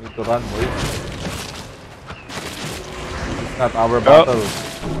god. We need to run, boys. It's not our battle.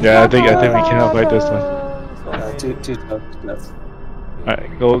 Yeah, I think we cannot fight this one. Too tough.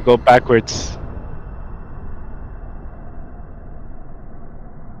 Alright, go backwards.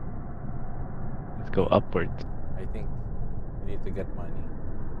 Let's go upwards. I think we need to get money.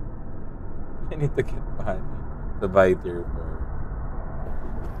 I need to get money to buy tier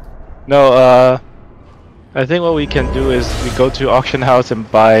 4. No, I think what we can do is we go to auction house and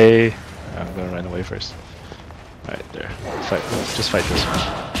buy. I'm gonna run away first. Alright, there. Let's just fight this one.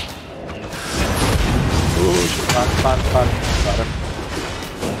 Fun. Got it.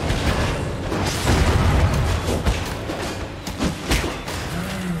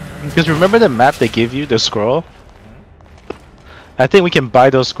 Because remember the map they give you, the scroll? I think we can buy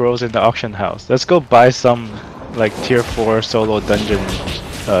those scrolls in the auction house. Let's go buy some like tier 4 solo dungeon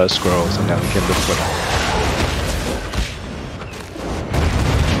scrolls and then we can look for them.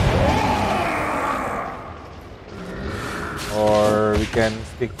 Or we can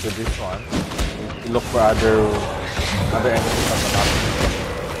stick to this one. Look for other enemies on the map.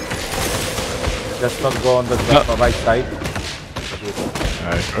 Just don't go on the right side.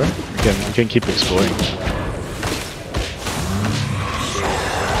 Alright, sure. We can keep exploring.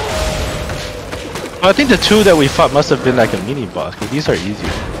 I think the two that we fought must have been like a mini boss, because these are easier.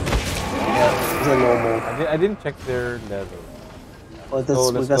 Yeah, these are normal. I didn't check their level. Well,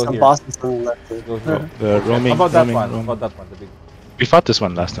 So we let's got go some here. bosses on the left. Let's go here. The roaming. How about that roaming, one? roaming. How about that one? The big. We fought this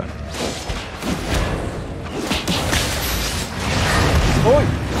one last time. Oi!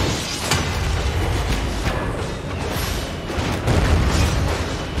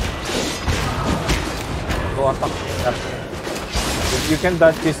 Go attack. You can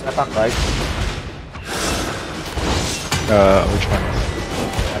dodge this attack, right? Which one?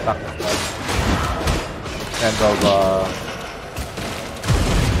 Attack. Kind of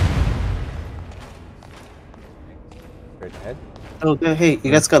straight ahead. Oh, hey,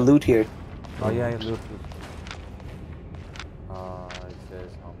 you guys got loot here. Oh yeah, loot. It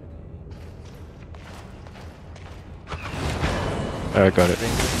says how many. I got it.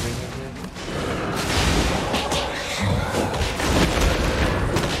 Bring it here.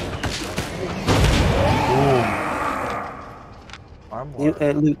 Boom. Armor.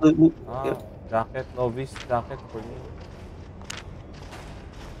 Loot. Ah, Yep. jacket, novice jacket for you.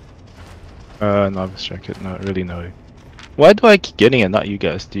 Novice jacket, not really knowing. Why do I keep getting it, not you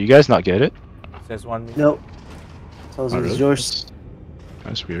guys? Do you guys not get it? It says 1 minute. No. So Oh, it's really? yours.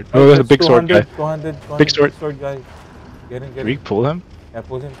 That's weird. Oh, there's a big sword guy. 200, Big sword. guy. Get him. We pull him? Yeah,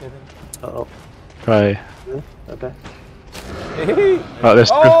 pull him. Uh-oh. Try. Okay. Hey! Oh, there's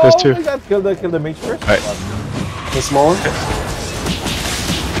two. Oh There's two. my god, kill the mage first. Alright. The small one?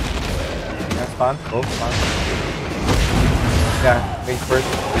 That's fun. Oh, fun. Yeah, mage first.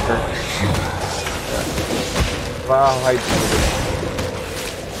 Bigger. Wow, hide.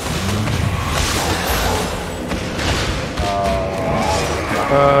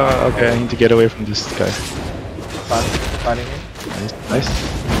 Okay, I need to get away from this guy. Funning him. Nice.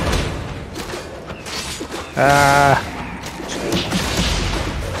 Ah,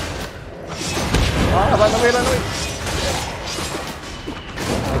 Run away.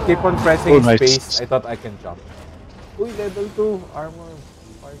 I keep on pressing Oh, nice. space. I thought I can jump. Uy, level 2 armor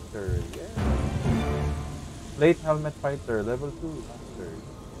fighter. Yeah. Plate helmet fighter, level 2 master.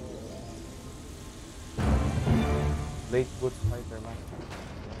 Plate boots fighter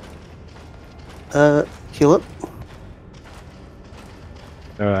master. Heal up.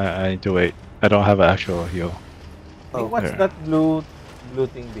 I need to wait. I don't have an actual heal. Oh, What's there. that blue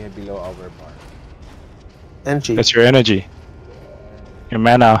thing below our bar? Energy. That's your energy. Your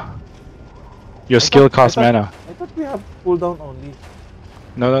mana. Your skill costs mana. I thought we have cooldown only.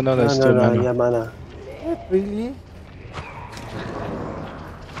 No, that's still mana. Yeah, mana. What, really?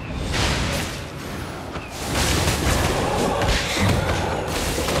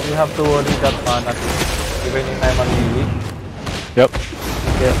 We have to worry that mana even in I'm on melee. Yep.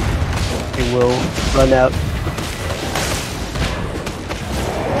 Yeah. He will run out.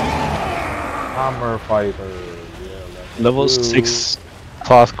 Hammer fighter. Yeah, let's Level do. 6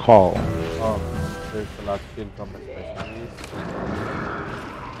 cloth call. There's a lot of skill combat specialist.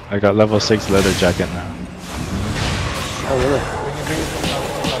 I got level 6 leather jacket now. Oh really? Bring it down.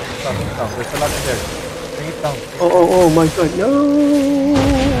 There's a lot in there. Bring it down. Oh my god, no!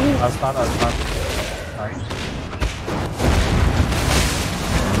 I'll stun. Nice.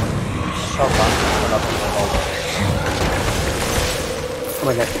 Stop, man. Oh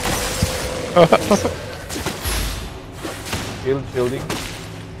my god. Shielding.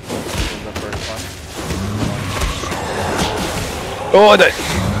 The first one. Oh, that.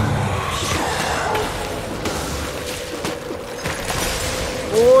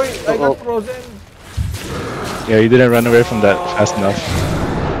 Oi, I Uh-oh. got frozen. Yeah, you didn't run away from that fast enough.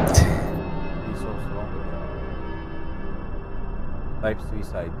 He's so strong. Type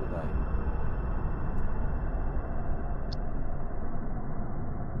suicide to die.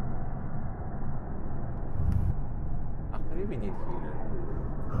 Actually, we need healer.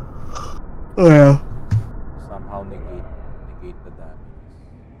 Oh yeah. Somehow negate the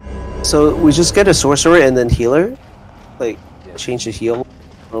damage. So we just get a sorcerer and then healer? Like, Yes. change the heal?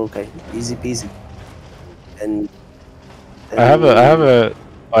 Okay, easy peasy. And...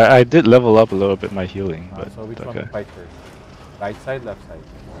 I did level up a little bit my healing, but So which one okay. to fight first? Right side, left side?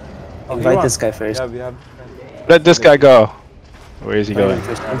 Invite you this want? guy first. Yeah, we have... Let this guy go. Where is he Invite going? him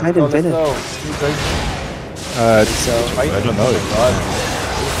first. Yeah, Invite let's him, go, invite him. let's go. You guys So, I don't know. God.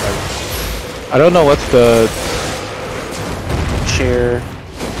 I don't know what's the. share...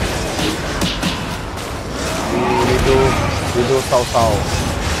 We do Sao Sao.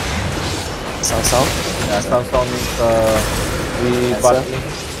 Sao? Yeah, Sao Sao means we That's bot a- link.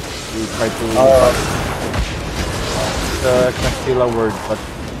 We try to Oh. it's still a word, but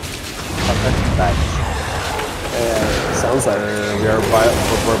sometimes it's bad. sounds like... We're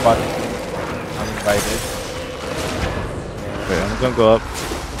bot uninvited. Wait, I'm gonna go up.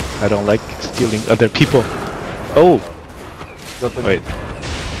 I don't like stealing other people. Oh, Go to wait.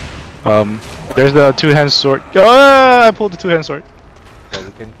 There's the two-hand sword. Ah, I pulled the two-hand sword. So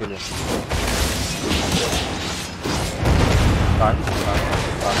we can kill him. Stun.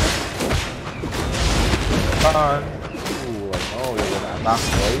 Ooh, I know you're gonna attack,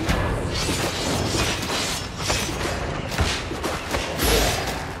 boy.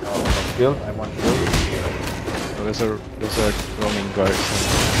 Shield. I want shield. So there's a roaming guard.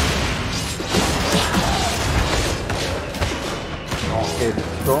 Okay,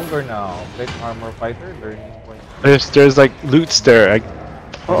 stronger now. Plate armor fighter, learning point. There's like loots there. I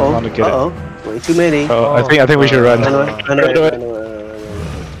want to get it. Way too many. Oh, I think we should run. Run away, run away, Run away. run away.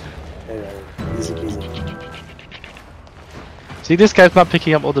 Easy peasy. See, this guy's not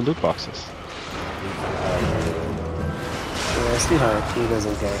picking up all the loot boxes. Yeah, sweetheart, he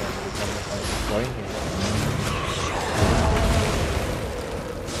doesn't care. Join him.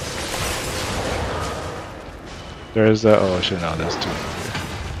 There's oh shit, no, there's too many.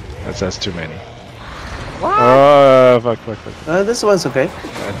 That's too many. What? Oh, fuck. This one's okay. I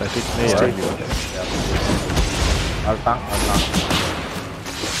think they Let's are. take it. I'll tank.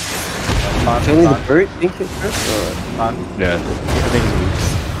 Killing the bird, think it first? Stun. Yeah, I think it's weak.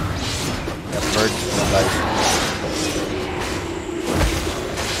 Yeah, bird is gonna die.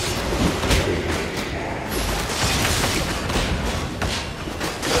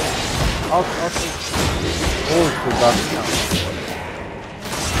 Out. Oh, too bad now.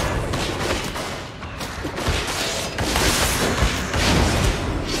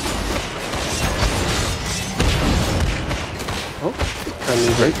 Can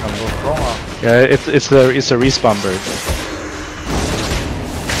you break? I'm so strong. Yeah, it's a respawn bird.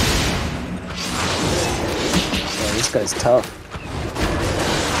 Yeah, this guy's tough.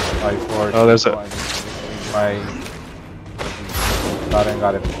 Oh, there's a- My...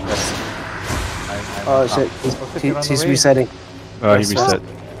 Got it. Oh shit, he's resetting. Oh, he reset.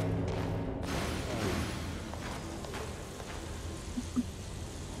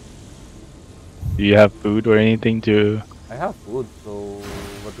 Do you have food or anything to I have food, so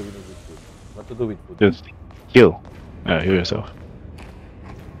what do we need with food? What to do with food? just heal? Heal yourself.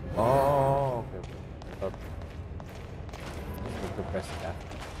 Oh, okay. I thought to press that.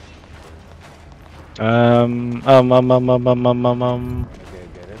 Okay,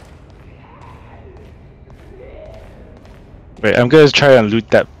 get it. Wait, I'm gonna try and loot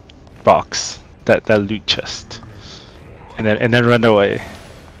that box. that loot chest, and then run away.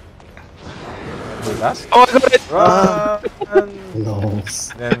 Do that? Oh, I got it! Run!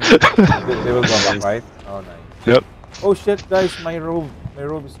 Lols. Then they will go back, right? Oh, nice. Yep. Oh shit, guys, my robe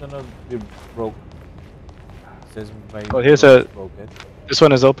is gonna be broke. It says my Oh, here's robe a- is broken. This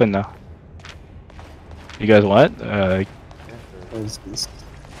one is open now. You guys want? Yeah, What is this?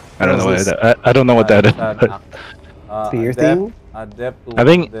 I don't know What what is this? that. I don't know what that is. It's an but- Spear thing? Adept to I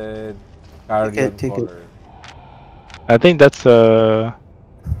think- the Carrion Take it. color. I think that's Oh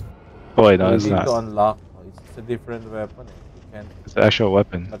wait, no, You it's need to not. unlock. It's a different weapon. You can't. It's an actual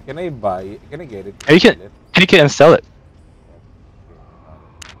weapon. But can I buy it? Can I get it? You can- Sell it? Take it and sell it.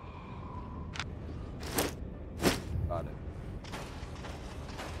 Got it.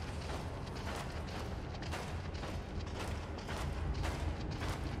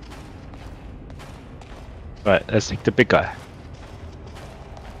 Right, let's take the big guy.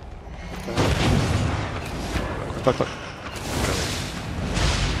 Quick, quick.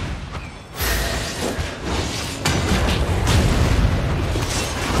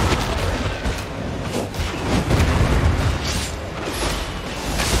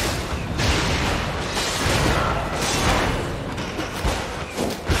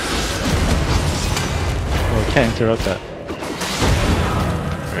 Oh, we can't interrupt that.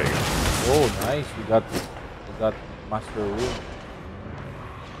 There you go. Oh, nice! We got master rune.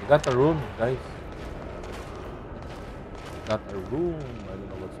 We got a rune, guys. We got a rune. I don't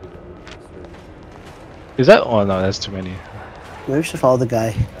know what's with the rune. Master rune. Is that? Oh no, that's too many. Maybe we should follow the guy.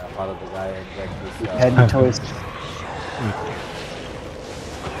 Yeah, follow the guy and get this. Heading towards.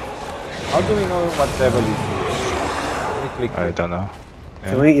 How do we know what level he's doing? Can we click I it? don't know.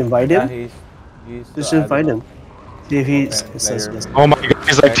 Can we invite Yeah, him? he's Just I don't invite know. him. See if he Okay, says player. yes. Oh my god,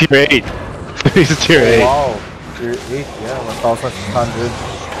 he's like tier 8. He's tier 8. Oh, wow. Tier 8, yeah, 1,600.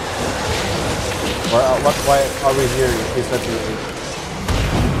 Why are we here if he's at tier 8?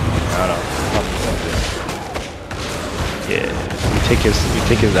 I don't know. Yeah, we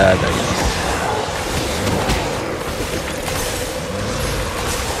take his ad, I guess.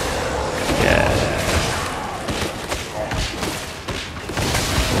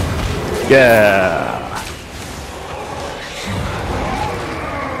 Yeah.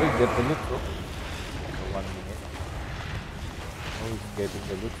 Wait, get the loot, bro. For 1 minute. Oh, he's getting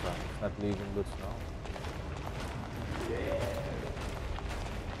the loot now. He's not leaving loots now.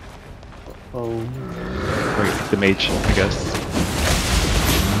 Oh, Wait, the mage, I guess.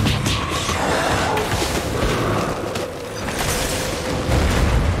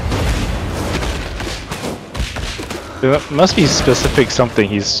 There must be specific something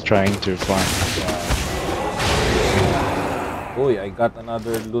he's trying to find. Boy, I got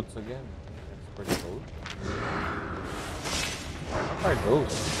another loot again. That's pretty cool. What are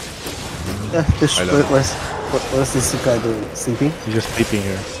those? yeah. This, I don't know. what's this guy doing? Sleeping? He's just sleeping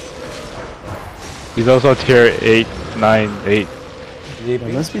here. He's also tier 8, 9, 8.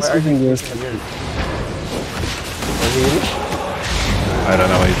 Sleeping? must be Why are something they here. sleeping here? Oh, really? I don't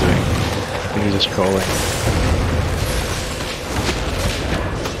know what he's doing. I think he's just trolling.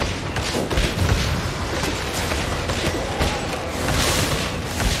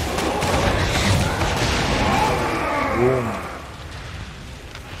 Boom.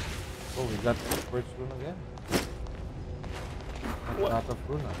 Oh, we got the first rune again. Not of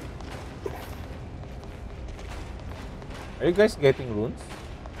rune. Are you guys getting runes?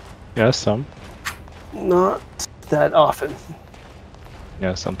 Yeah, some. Not that often.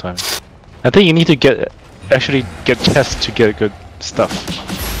 Yeah, sometimes. I think you need to actually get chests to get good stuff.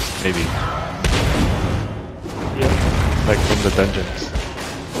 Maybe. Yeah. Like from the dungeons.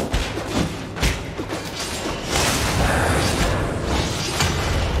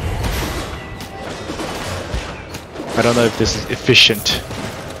 I don't know if this is efficient.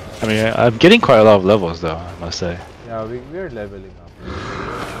 I mean, I'm getting quite a lot of levels though, I must say. Yeah, we're leveling up.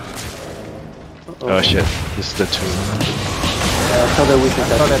 Oh shit, this is the 2. Tell them we should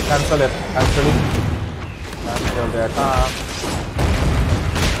Cancel it, cancel it, cancel it. Cancel the attack.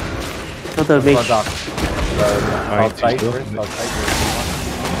 Tell them make Product. Outside to first, go. outside first.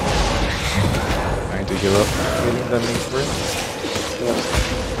 Trying to give up. Killing the main first.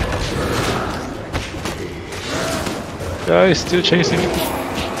 Guys, still chasing me.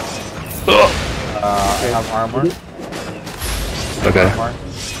 I have armor. Okay. Armor.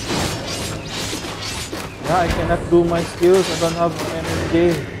 Yeah, I cannot do my skills. I don't have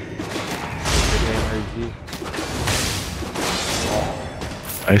energy. Energy.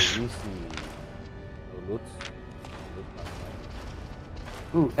 Nice. Easy. So loots. Loot not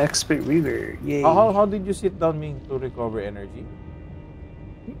mine. ooh, expert reaver. Yay. How did you sit down, Ming, to recover energy?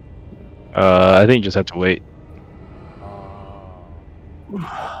 I think you just have to wait.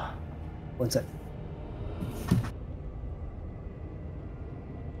 One sec.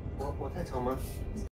 我太长吗？